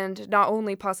 and not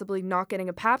only possibly not getting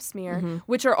a pap smear,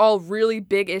 which are all really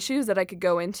big issues that I could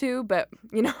go into, but,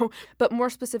 you know, but more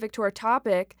specific to our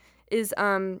topic is,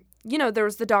 you know, there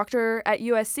was the doctor at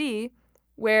USC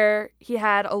where he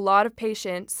had a lot of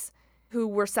patients who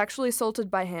were sexually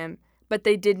assaulted by him, but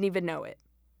they didn't even know it.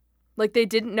 Like, they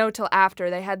didn't know till after.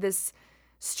 They had this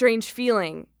strange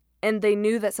feeling, and they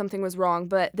knew that something was wrong,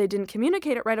 but they didn't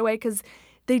communicate it right away because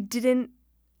they didn't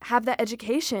have that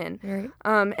education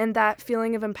and that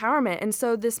feeling of empowerment. And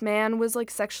so this man was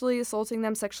like sexually assaulting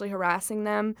them, sexually harassing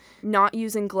them, not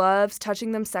using gloves,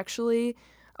 touching them sexually,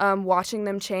 watching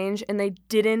them change, and they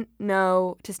didn't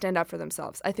know to stand up for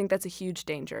themselves. I think that's a huge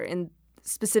danger, in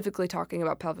specifically talking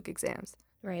about pelvic exams.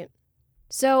 Right.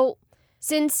 So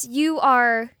since you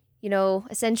are, you know,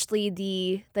 essentially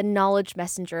the knowledge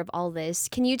messenger of all this,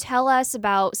 can you tell us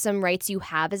about some rights you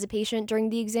have as a patient during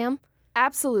the exam?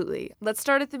 Absolutely. Let's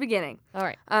start at the beginning. All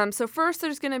right. So first,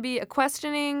 there's going to be a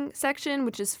questioning section,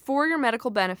 which is for your medical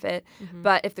benefit.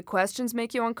 But if the questions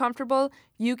make you uncomfortable,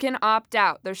 you can opt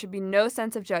out. There should be no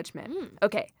sense of judgment.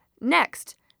 Okay.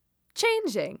 Next,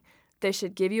 changing. They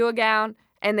should give you a gown,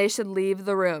 and they should leave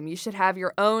the room. You should have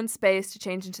your own space to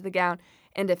change into the gown.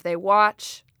 And if they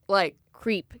watch, like,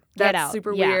 creep, that's get out.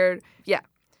 Super weird. Yeah.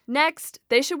 Next,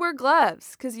 they should wear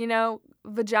gloves because, you know,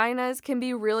 vaginas can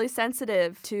be really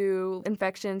sensitive to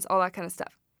infections, all that kind of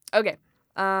stuff. Okay.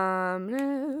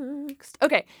 Next.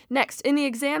 Okay. Next, in the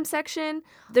exam section,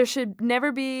 there should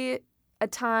never be a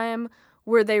time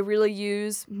where they really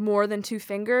use more than 2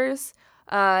 fingers.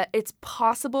 It's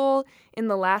possible in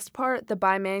the last part, the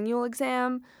bimanual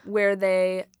exam, where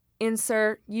they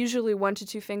insert usually 1 to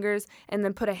 2 fingers and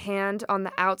then put a hand on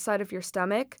the outside of your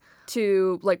stomach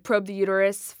to like probe the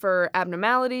uterus for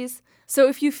abnormalities. So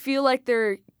if you feel like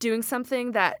they're doing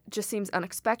something that just seems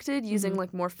unexpected, using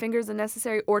like more fingers than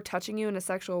necessary or touching you in a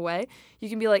sexual way, you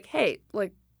can be like, hey,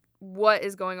 like, what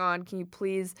is going on? Can you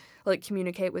please like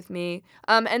communicate with me?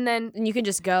 And you can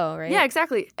just go, right? Yeah,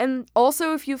 exactly. And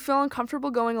also, if you feel uncomfortable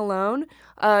going alone,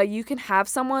 you can have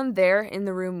someone there in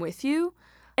the room with you,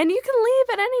 and you can leave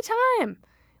at any time.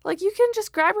 Like, you can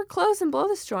just grab her clothes and blow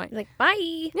this joint. Like,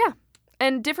 bye. Yeah.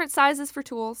 And different sizes for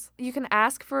tools. You can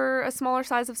ask for a smaller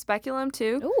size of speculum,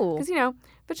 too. Ooh. Because, you know,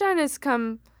 vaginas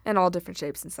come in all different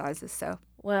shapes and sizes, so.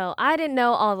 Well, I didn't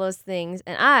know all those things,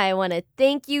 and I want to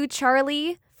thank you,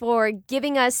 Charlie, for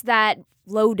giving us that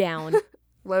lowdown.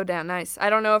 Lowdown, nice. I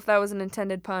don't know if that was an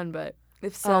intended pun, but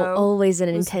if so, always an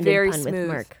intended very pun smooth. with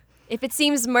Merk. If it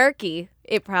seems murky,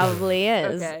 it probably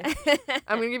is. Okay.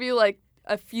 I'm going to give you, like,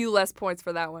 a few less points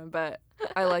for that one, but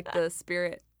I like the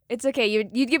spirit. It's okay.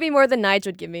 You'd give me more than Nyge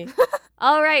would give me.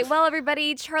 All right. Well,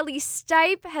 everybody, Charlie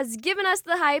Stuip has given us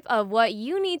the hype of what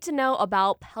you need to know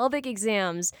about pelvic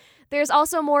exams. There's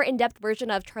also a more in-depth version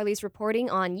of Charlie's reporting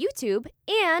on YouTube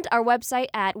and our website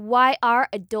at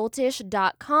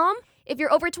yradultish.com. If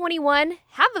you're over 21,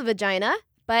 have a vagina,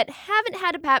 but haven't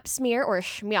had a pap smear or a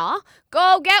shmear,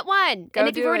 go get one. Go and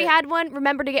if do you've already it. had one,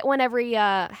 remember to get one every,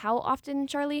 how often,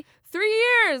 Charlie?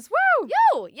 3 years! Woo!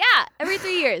 Yo! Yeah, every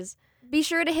 3 years. Be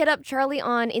sure to hit up Charlie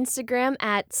on Instagram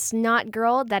at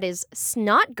snotgirl. That is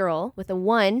snotgirl with a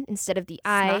 1 instead of the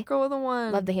I. Snot girl with a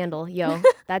 1. Love the handle. Yo,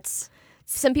 that's...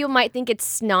 Some people might think it's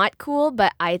snot cool,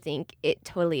 but I think it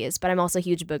totally is. But I'm also a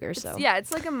huge booger, so. Yeah,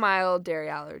 it's like a mild dairy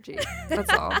allergy. That's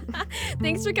all.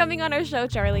 Thanks for coming on our show,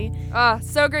 Charlie.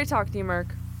 So great talking to you,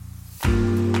 Merk.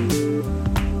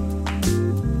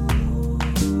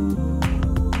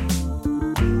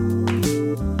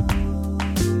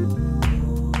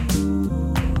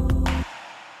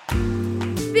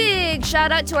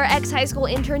 shout out to our ex-high school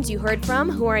interns you heard from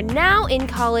who are now in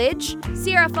college.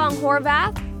 Sierra Fong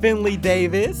Horvath, Finley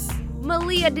Davis,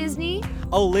 Malia Disney,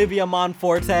 Olivia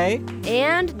Monforte,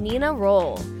 and Nina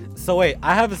Roll. So wait,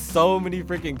 I have so many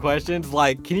freaking questions.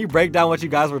 Like, can you break down what you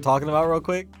guys were talking about real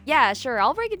quick? Yeah, sure,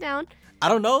 I'll break it down. I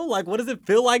don't know, like, what does it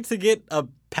feel like to get a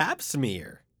pap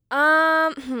smear?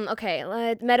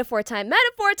 Okay, metaphor time.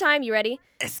 Metaphor time, you ready?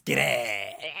 Let's get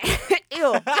it. Ew.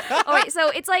 All right, so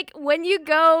it's like when you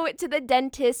go to the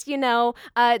dentist,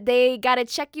 they gotta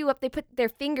check you up. They put their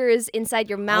fingers inside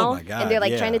your mouth, my God, and they're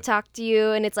like yeah. trying to talk to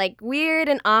you, and it's like weird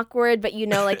and awkward, but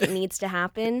like it needs to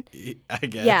happen. I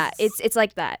guess. Yeah, it's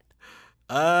like that,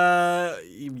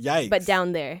 Yikes. but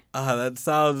down there. That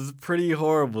sounds pretty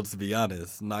horrible, to be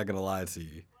honest. Not gonna lie to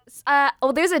you.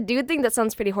 There's a dude thing that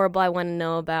sounds pretty horrible I want to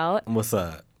know about. What's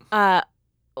that?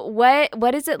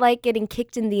 What is it like getting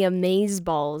kicked in the amaze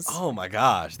balls? Oh my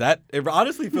gosh, it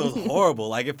honestly feels horrible.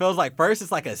 Like, it feels like first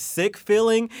it's like a sick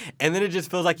feeling, and then it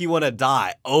just feels like you want to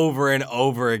die over and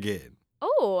over again.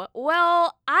 Oh,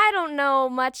 well, I don't know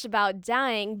much about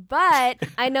dying, but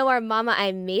I know our Mama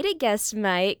I Made It guest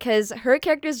might, because her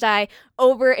characters die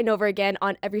over and over again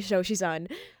on every show she's on.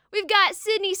 We've got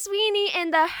Sydney Sweeney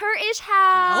in the Her-ish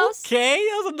house. Okay,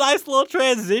 that was a nice little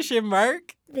transition,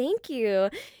 Merk. Thank you.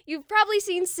 You've probably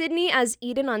seen Sydney as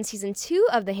Eden on season 2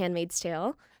 of The Handmaid's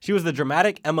Tale. She was the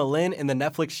dramatic Emma Lynn in the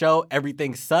Netflix show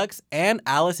Everything Sucks and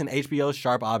Alice in HBO's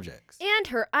Sharp Objects. And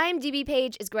her IMDb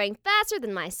page is growing faster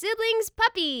than my siblings'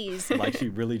 puppies. Like, she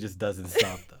really just doesn't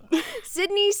stop, though.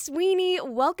 Sydney Sweeney,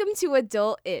 welcome to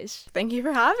Adult-ish. Thank you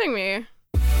for having me.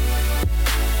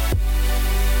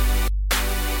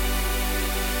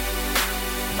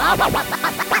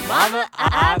 Mama,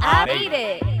 I made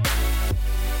it.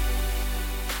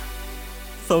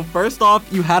 So first off,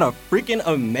 you had a freaking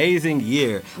amazing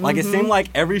year. Like, it seemed like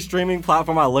every streaming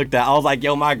platform I looked at, I was like,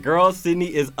 yo, my girl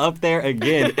Sydney is up there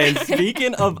again. And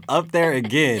speaking of up there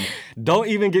again, don't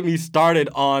even get me started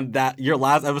on your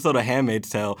last episode of Handmaid's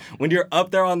Tale. When you're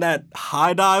up there on that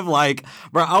high dive, like,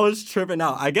 bro, I was tripping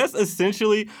out. I guess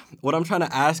essentially what I'm trying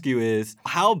to ask you is,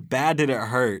 how bad did it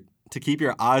hurt to keep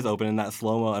your eyes open in that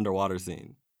slow-mo underwater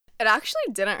scene? It actually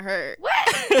didn't hurt.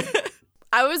 What?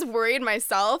 I was worried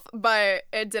myself, but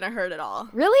it didn't hurt at all.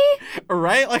 Really?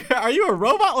 Right? Like, are you a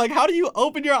robot? Like, how do you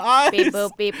open your eyes Beep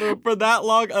boop, beep boop. for that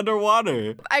long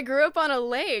underwater? I grew up on a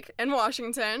lake in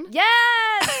Washington,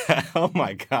 Yes! Oh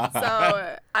my God.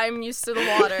 so I'm used to the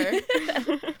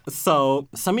water. So,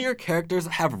 some of your characters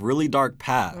have really dark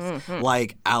pasts,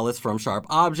 like Alice from Sharp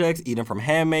Objects, Eden from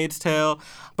Handmaid's Tale.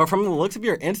 But from the looks of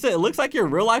your Insta, it looks like your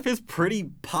real life is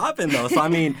pretty poppin', though. So, I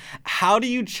mean, how do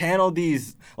you channel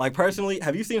these? Like, personally,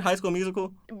 have you seen High School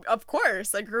Musical? Of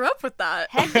course, I grew up with that.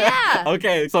 Heck yeah!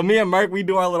 Okay, so me and Merk, we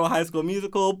do our little High School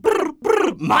Musical. Brr,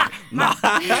 brr, ma, ma.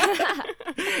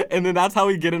 And then that's how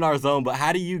we get in our zone. But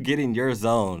how do you get in your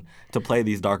zone to play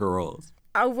these darker roles?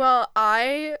 Well,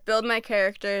 I build my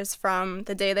characters from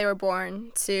the day they were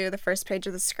born to the first page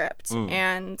of the script.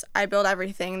 And I build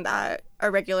everything that a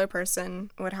regular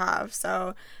person would have.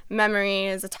 So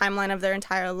memories, a timeline of their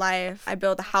entire life. I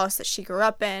build the house that she grew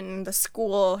up in, the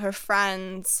school, her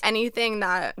friends, anything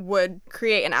that would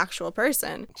create an actual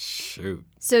person. Shoot.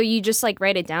 So you just like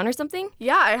write it down or something?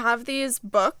 Yeah, I have these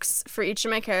books for each of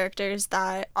my characters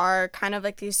that are kind of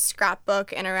like these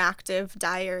scrapbook interactive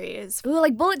diaries. Ooh,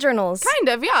 like bullet journals. Kind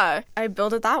of, yeah. I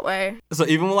build it that way. So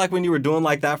even like when you were doing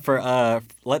like that for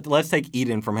let's take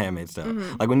Eden from Handmaid's Tale.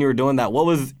 Like when you were doing that, what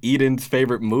was Eden's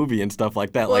favorite movie and stuff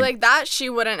like that? Well, like that, she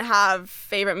wouldn't have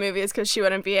favorite movies because she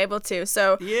wouldn't be able to.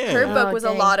 So Yeah. her book Oh, was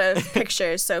dang. a lot of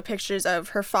pictures. So pictures of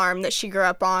her farm that she grew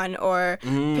up on, or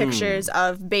pictures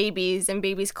of babies and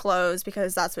babies' clothes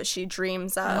because that's what she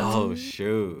dreams of. Oh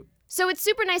shoot. So it's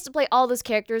super nice to play all those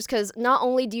characters because not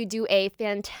only do you do a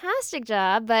fantastic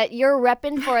job, but you're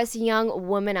repping for us young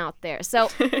women out there. So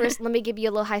first, let me give you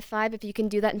a little high five if you can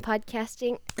do that in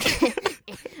podcasting.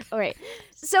 All right.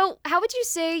 So how would you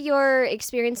say your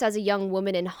experience as a young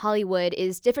woman in Hollywood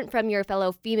is different from your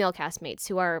fellow female castmates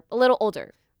who are a little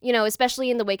older? You know,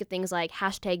 especially in the wake of things like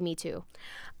 #MeToo.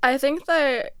 I think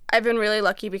that I've been really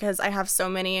lucky because I have so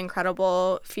many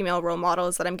incredible female role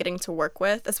models that I'm getting to work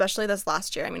with, especially this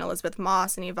last year. I mean, Elizabeth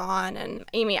Moss and Yvonne and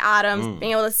Amy Adams,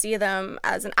 being able to see them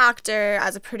as an actor,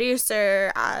 as a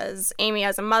producer, as Amy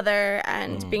as a mother,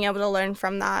 and being able to learn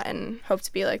from that and hope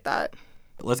to be like that.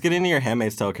 Let's get into your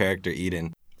Handmaid's Tale character,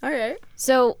 Eden. All right.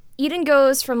 So Eden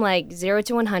goes from like 0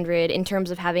 to 100 in terms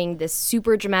of having this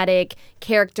super dramatic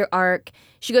character arc.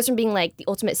 She goes from being like the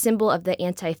ultimate symbol of the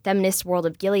anti-feminist world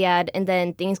of Gilead, and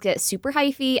then things get super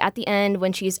hyphy at the end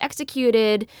when she's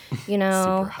executed, you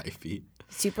know. Super hyphy.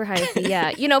 Super hyphy, yeah.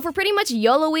 You know, for pretty much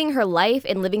YOLOing her life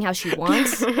and living how she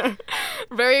wants.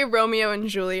 Very Romeo and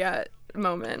Juliet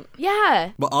moment.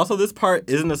 Yeah. But also this part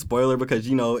isn't a spoiler because,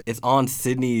 you know, it's on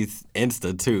Sydney's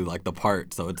Insta too, like the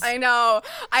part. So it's... I know.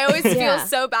 I always feel Yeah.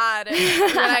 so bad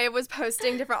when I was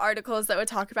posting different articles that would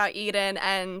talk about Eden,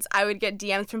 and I would get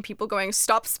DMs from people going,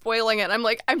 stop spoiling it. And I'm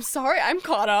like, I'm sorry, I'm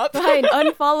caught up. Fine,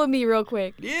 unfollow me real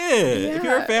quick. Yeah. If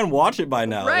you're a fan, watch it by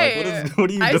now. Right. Like, what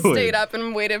are you I doing? stayed up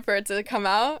and waited for it to come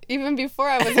out. Even before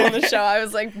I was on the show, I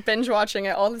was like binge watching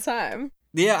it all the time.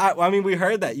 Yeah, I mean, we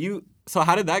heard that. So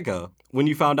how did that go when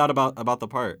you found out about the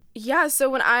part? Yeah, so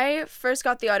when I first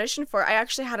got the audition for it, I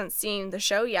actually hadn't seen the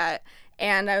show yet.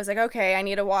 And I was like, okay, I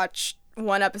need to watch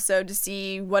one episode to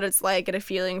see what it's like, get a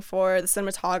feeling for the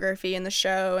cinematography in the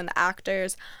show and the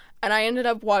actors. And I ended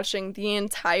up watching the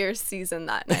entire season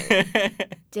that night.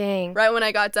 Dang. Right when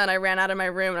I got done, I ran out of my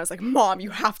room and I was like, Mom, you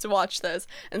have to watch this.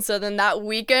 And so then that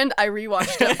weekend, I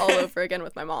rewatched it all over again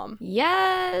with my mom.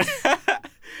 Yes.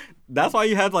 That's why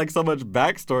you had like so much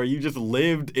backstory. You just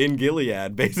lived in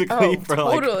Gilead basically for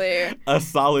totally. like a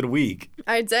solid week.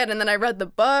 I did. And then I read the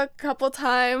book a couple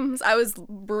times. I was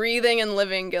breathing and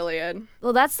living Gilead.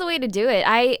 Well, that's the way to do it.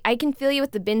 I can feel you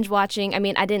with the binge watching. I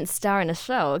mean, I didn't star in a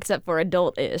show except for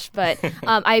adult-ish, but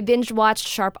I binge watched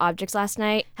Sharp Objects last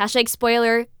night. #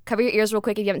 spoiler. Cover your ears real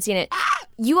quick if you haven't seen it.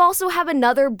 You also have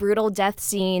another brutal death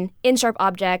scene in Sharp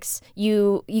Objects.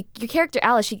 Your character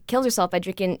Alice, she kills herself by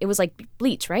drinking. It was like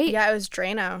bleach, right? Yeah, it was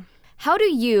Drano. How do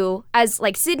you, as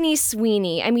like Sydney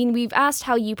Sweeney, I mean, we've asked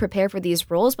how you prepare for these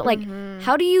roles, but like,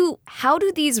 how do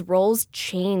these roles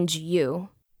change you?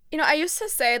 You know, I used to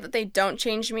say that they don't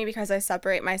change me because I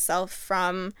separate myself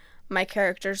from my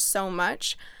characters so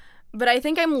much. But I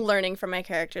think I'm learning from my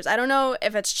characters. I don't know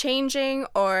if it's changing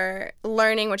or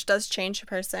learning, which does change a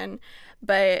person,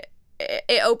 but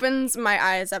it opens my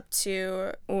eyes up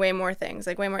to way more things,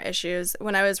 like way more issues.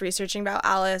 When I was researching about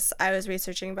Alice, I was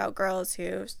researching about girls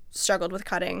who struggled with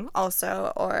cutting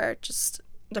also, or just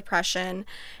depression.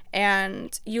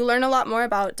 And you learn a lot more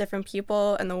about different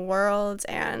people in the world,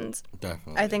 and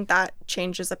Definitely. I think that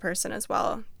changes a person as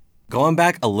well. Going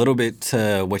back a little bit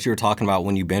to what you were talking about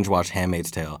when you binge watched Handmaid's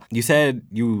Tale, you said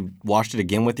you watched it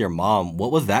again with your mom.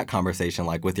 What was that conversation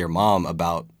like with your mom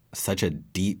about such a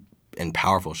deep and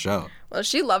powerful show? Well,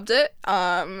 she loved it.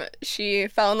 She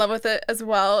fell in love with it as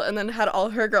well, and then had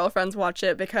all her girlfriends watch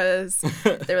it because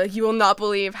they were like, you will not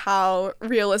believe how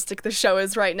realistic the show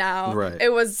is right now. Right.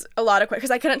 It was a lot of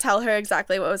because I couldn't tell her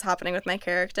exactly what was happening with my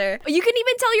character. You can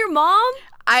even tell your mom?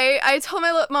 I told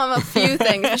my mom a few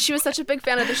things, but she was such a big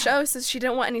fan of the show, so she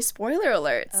didn't want any spoiler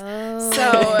alerts.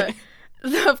 Oh.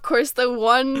 So, of course, the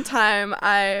one time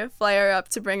I fly her up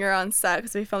to bring her on set,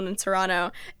 because we filmed in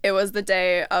Toronto, it was the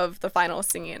day of the final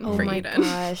scene for Eden. Oh my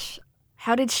gosh.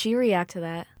 How did she react to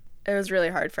that? It was really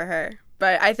hard for her.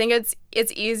 But I think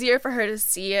it's easier for her to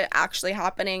see it actually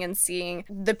happening and seeing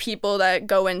the people that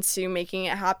go into making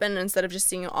it happen instead of just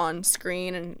seeing it on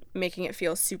screen and making it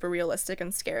feel super realistic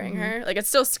and scaring her. Like, it's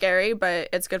still scary, but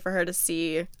it's good for her to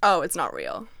see, oh, it's not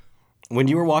real. When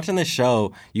you were watching this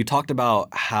show, you talked about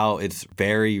how it's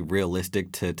very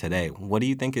realistic to today. What do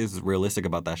you think is realistic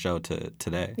about that show to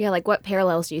today? Yeah, like what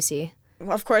parallels do you see?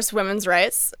 Of course, women's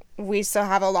rights. We still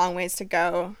have a long ways to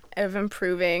go of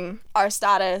improving our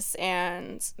status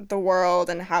and the world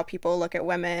and how people look at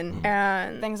women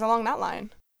and things along that line.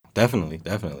 Definitely.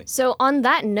 So on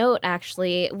that note,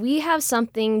 actually, we have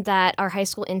something that our high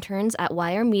school interns at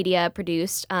YR Media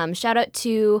produced. Shout out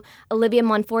to Olivia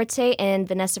Monforte and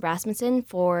Vanessa Rasmussen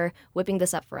for whipping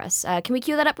this up for us. Can we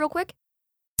cue that up real quick?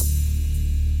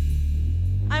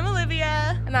 I'm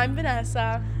Olivia. And I'm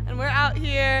Vanessa. And we're out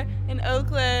here in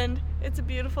Oakland. It's a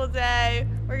beautiful day.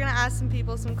 We're going to ask some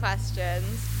people some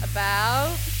questions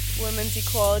about women's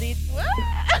equality.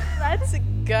 Let's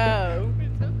go.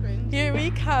 Here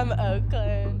we come,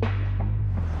 Oakland.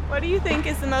 What do you think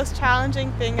is the most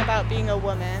challenging thing about being a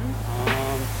woman?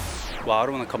 Well, I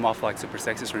don't want to come off like super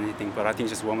sexist or anything, but I think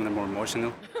just women are more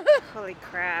emotional. Holy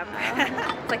crap.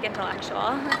 It's like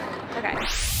intellectual. Okay.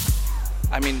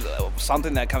 I mean,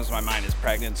 something that comes to my mind is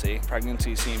pregnancy.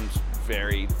 Pregnancy seems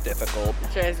very difficult.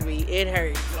 Trust me, it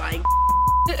hurts like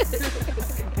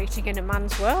Competing in a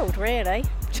man's world, really.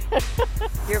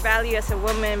 Your value as a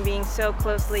woman being so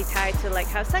closely tied to like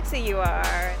how sexy you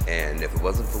are. And if it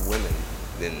wasn't for women,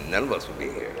 then none of us would be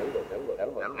here.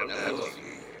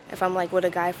 If I'm like with a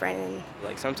guy friend.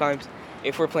 Like sometimes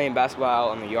if we're playing basketball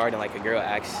out on the yard and like a girl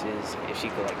asks if she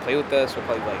could like play with us, we'll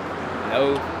probably be like,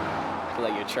 no.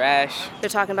 Like you're trash.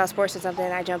 They're talking about sports or something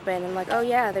and I jump in and I'm like, oh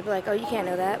yeah. They'd be like, oh, you can't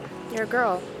know that. You're a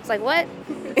girl. It's like, what?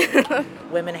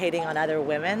 Women hating on other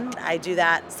women. I do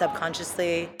that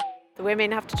subconsciously. The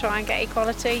women have to try and get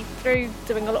equality through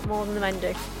doing a lot more than the men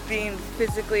do. Being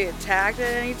physically attacked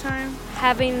at any time.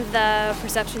 Having the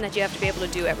perception that you have to be able to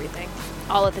do everything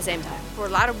all at the same time. For a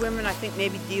lot of women, I think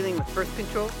maybe dealing with birth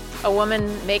control. A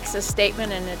woman makes a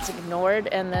statement and it's ignored,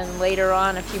 and then later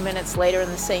on, a few minutes later in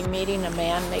the same meeting, a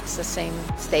man makes the same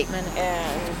statement.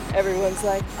 And everyone's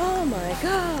like, oh my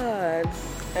God.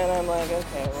 And I'm like,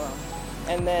 okay, well.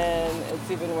 And then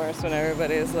it's even worse when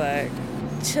everybody's like,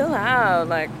 chill out,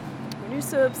 like, what are you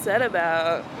so upset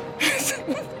about?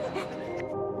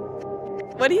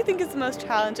 What do you think is the most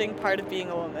challenging part of being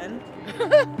a woman?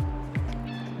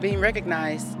 Being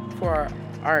recognized for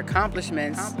our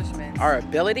accomplishments, our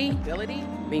ability,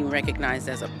 being recognized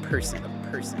as a person.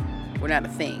 We're not a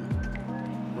thing.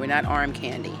 We're not arm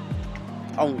candy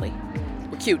only.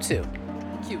 We're cute too.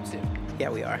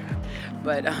 Yeah, we are.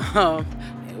 But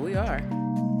we are.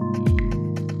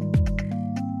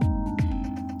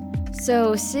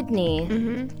 So,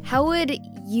 Sydney, how would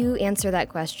you answer that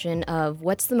question of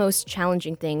what's the most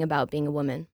challenging thing about being a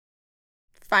woman?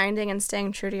 Finding and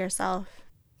staying true to yourself.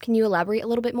 Can you elaborate a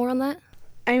little bit more on that?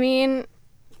 I mean,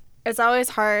 it's always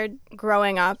hard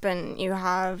growing up and you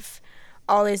have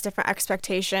all these different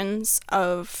expectations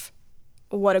of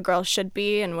what a girl should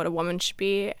be and what a woman should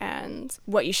be and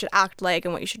what you should act like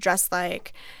and what you should dress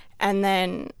like. And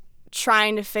then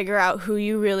trying to figure out who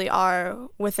you really are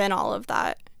within all of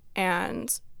that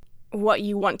and what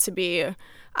you want to be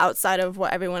outside of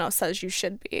what everyone else says you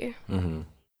should be.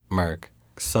 Merk,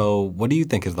 so what do you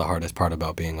think is the hardest part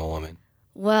about being a woman?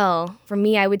 Well, for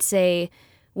me, I would say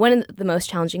one of the most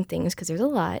challenging things, because there's a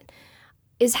lot,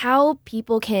 is how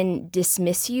people can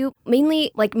dismiss you,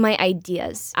 mainly like my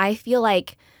ideas. I feel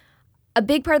like a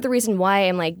big part of the reason why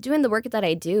I'm like doing the work that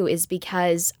I do is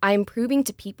because I'm proving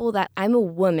to people that I'm a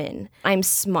woman, I'm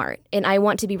smart, and I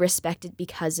want to be respected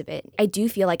because of it. I do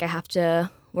feel like I have to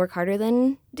work harder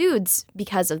than dudes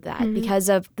because of that, because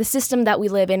of the system that we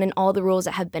live in and all the rules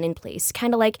that have been in place.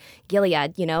 Kind of like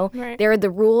Gilead, you know? Right. There are the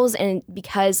rules, and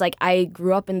because like I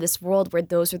grew up in this world where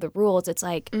those are the rules, it's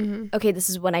like, okay, this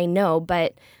is what I know.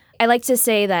 But I like to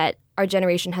say that our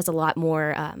generation has a lot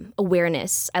more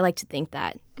awareness. I like to think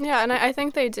that. Yeah, and I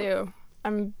think they do.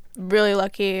 I'm really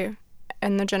lucky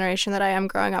in the generation that I am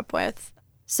growing up with.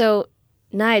 So,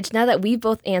 Nyge, now that we've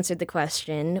both answered the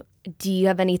question, do you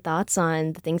have any thoughts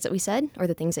on the things that we said or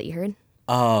the things that you heard?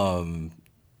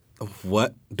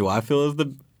 What do I feel is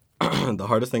the the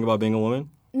hardest thing about being a woman?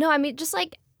 No, I mean, just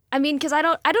like, because I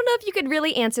don't know if you could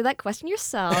really answer that question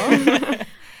yourself.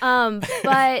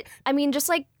 But I mean, just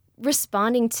like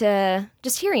responding to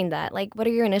just hearing that, like, what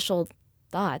are your initial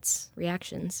thoughts,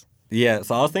 reactions? Yeah,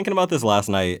 so I was thinking about this last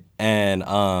night, and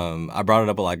I brought it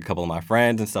up with like a couple of my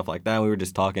friends and stuff like that. And we were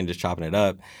just talking, just chopping it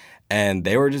up, and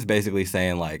they were just basically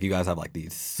saying like, you guys have like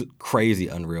these crazy,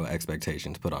 unreal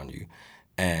expectations put on you,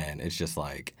 and it's just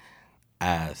like,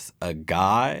 as a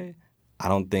guy, I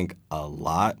don't think a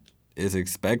lot is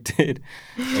expected,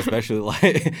 especially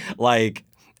like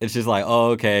it's just like, oh,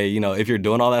 okay, you know, if you're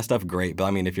doing all that stuff, great, but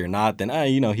I mean, if you're not, then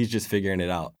you know, he's just figuring it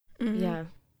out. Yeah,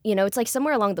 you know, it's like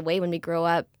somewhere along the way when we grow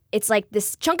up, it's like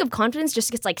this chunk of confidence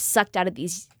just gets like sucked out of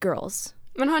these girls.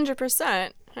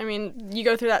 100%. I mean, you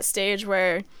go through that stage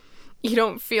where you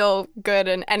don't feel good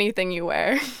in anything you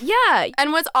wear. Yeah.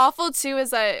 And what's awful too is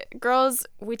that girls,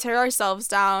 we tear ourselves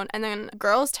down, and then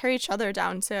girls tear each other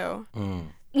down too.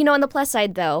 You know, on the plus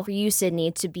side, though, for you, Sydney,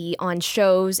 to be on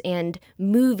shows and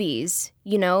movies,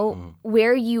 you know,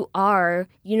 where you are,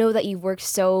 you know that you've worked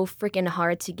so freaking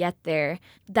hard to get there.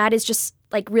 That is just,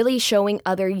 like, really showing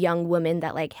other young women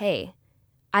that, like, hey,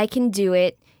 I can do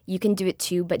it, you can do it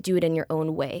too, but do it in your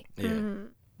own way. Yeah.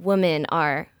 Women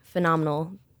are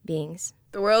phenomenal beings.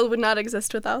 The world would not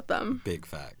exist without them. Big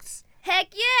facts.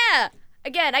 Heck yeah!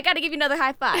 Again, I gotta give you another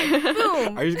high five.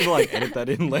 Boom! Are you just gonna like edit that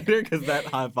in later? Because that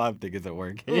high five thing isn't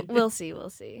working. We'll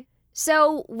see.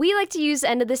 So we like to use the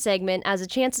end of the segment as a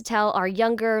chance to tell our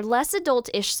younger, less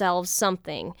adult-ish selves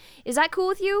something. Is that cool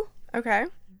with you? Okay.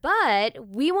 But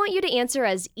we want you to answer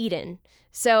as Eden.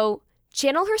 So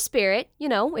channel her spirit, you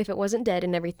know, if it wasn't dead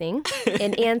and everything,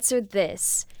 and answer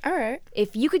this. All right.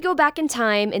 If you could go back in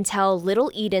time and tell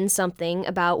little Eden something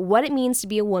about what it means to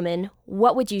be a woman,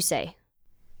 what would you say?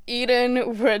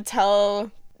 Eden would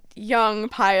tell young,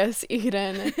 pious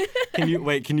Eden. Can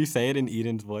you say it in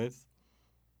Eden's voice?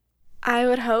 I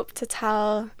would hope to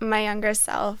tell my younger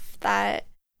self that,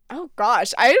 oh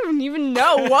gosh, I don't even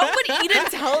know. What would Eden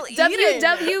tell Eden?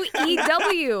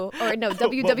 WWEW. Or no,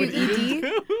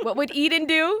 WWED. What would Eden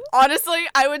do? Honestly,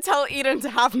 I would tell Eden to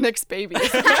have Nick's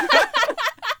babies.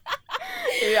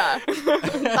 Yeah.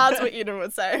 That's what Eden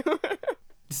would say.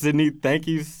 Sydney, thank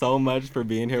you so much for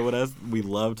being here with us. We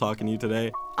love talking to you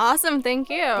today. Awesome, thank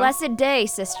you. Blessed day,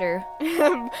 sister.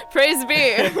 Praise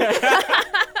be.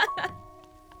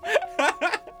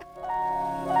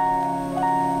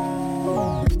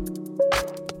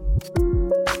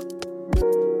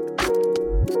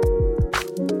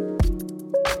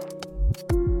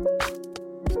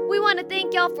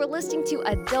 Thank y'all for listening to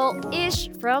Adult-ish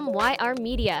from YR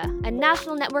Media, a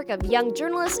national network of young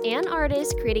journalists and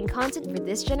artists creating content for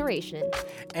this generation.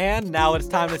 And now it's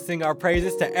time to sing our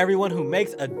praises to everyone who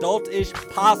makes Adult-ish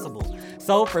possible.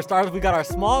 So for starters, we got our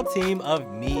small team of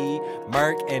me,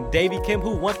 Merk, and Davy Kim,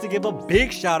 who wants to give a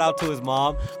big shout out to his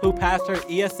mom, who passed her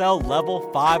ESL Level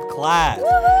 5 class.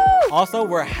 Woohoo! Also,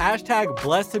 we're hashtag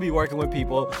blessed to be working with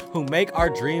people who make our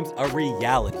dreams a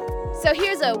reality. So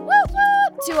here's a whoop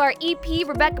whoop to our EP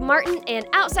Rebecca Martin and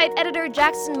outside editor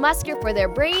Jackson Musker for their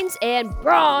brains and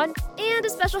brawn, and a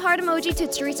special heart emoji to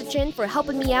Teresa Chin for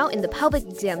helping me out in the public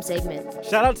exam segment.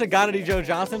 Shout out to Ganadi Joe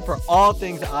Johnson for all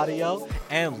things audio,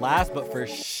 and last but for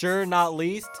sure not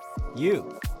least,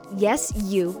 you. Yes,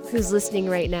 you, who's listening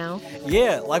right now.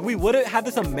 Yeah, like we wouldn't have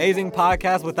this amazing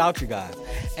podcast without you guys.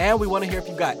 And we want to hear if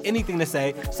you got anything to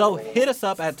say, so hit us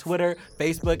up at Twitter,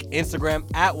 Facebook, Instagram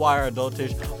at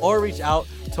YRAdultish, or reach out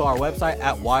to our website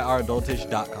at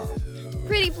yradultish.com.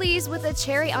 Pretty please, with a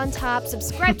cherry on top,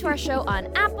 subscribe to our show on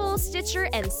Apple, Stitcher,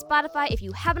 and Spotify if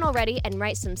you haven't already, and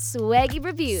write some swaggy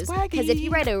reviews. Because if you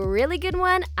write a really good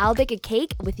one, I'll bake a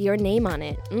cake with your name on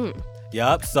it.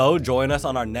 Yup, so join us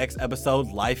on our next episode,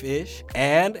 Life-ish.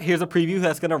 And here's a preview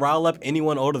that's gonna rile up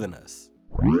anyone older than us.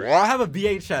 I have a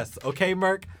VHS, okay,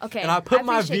 Merk? Okay. And I put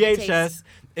my VHS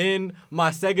in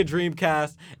my Sega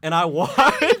Dreamcast, and I watched... How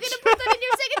are you gonna put that in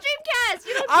your Sega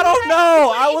Dreamcast? I don't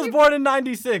know. I was born in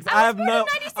 96. I have no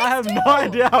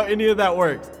idea how any of that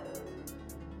works.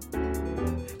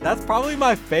 That's probably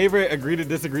my favorite Agree to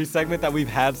Disagree segment that we've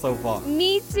had so far.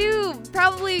 Me too.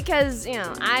 Probably because,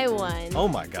 I won. Oh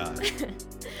my God.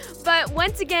 But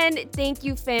once again, thank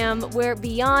you, fam. We're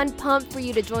beyond pumped for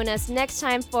you to join us next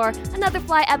time for another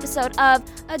fly episode of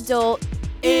Adult-ish.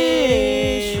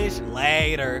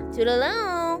 Later.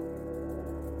 Toodaloo.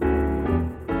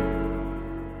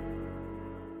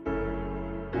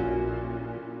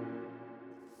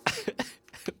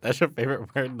 That's your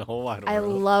favorite word in the whole wide world. I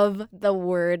love the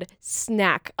word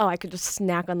snack. Oh, I could just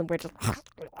snack on the word.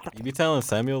 You be telling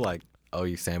Samuel like,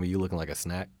 oh, Sammy, you looking like a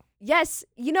snack? Yes,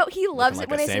 he loves it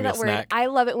when I say that word. Snack. I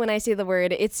love it when I say the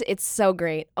word. It's so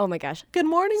great. Oh my gosh. Good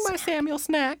morning, my Samuel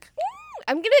snack.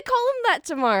 I'm gonna call him that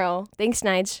tomorrow. Thanks,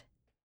 Nyge.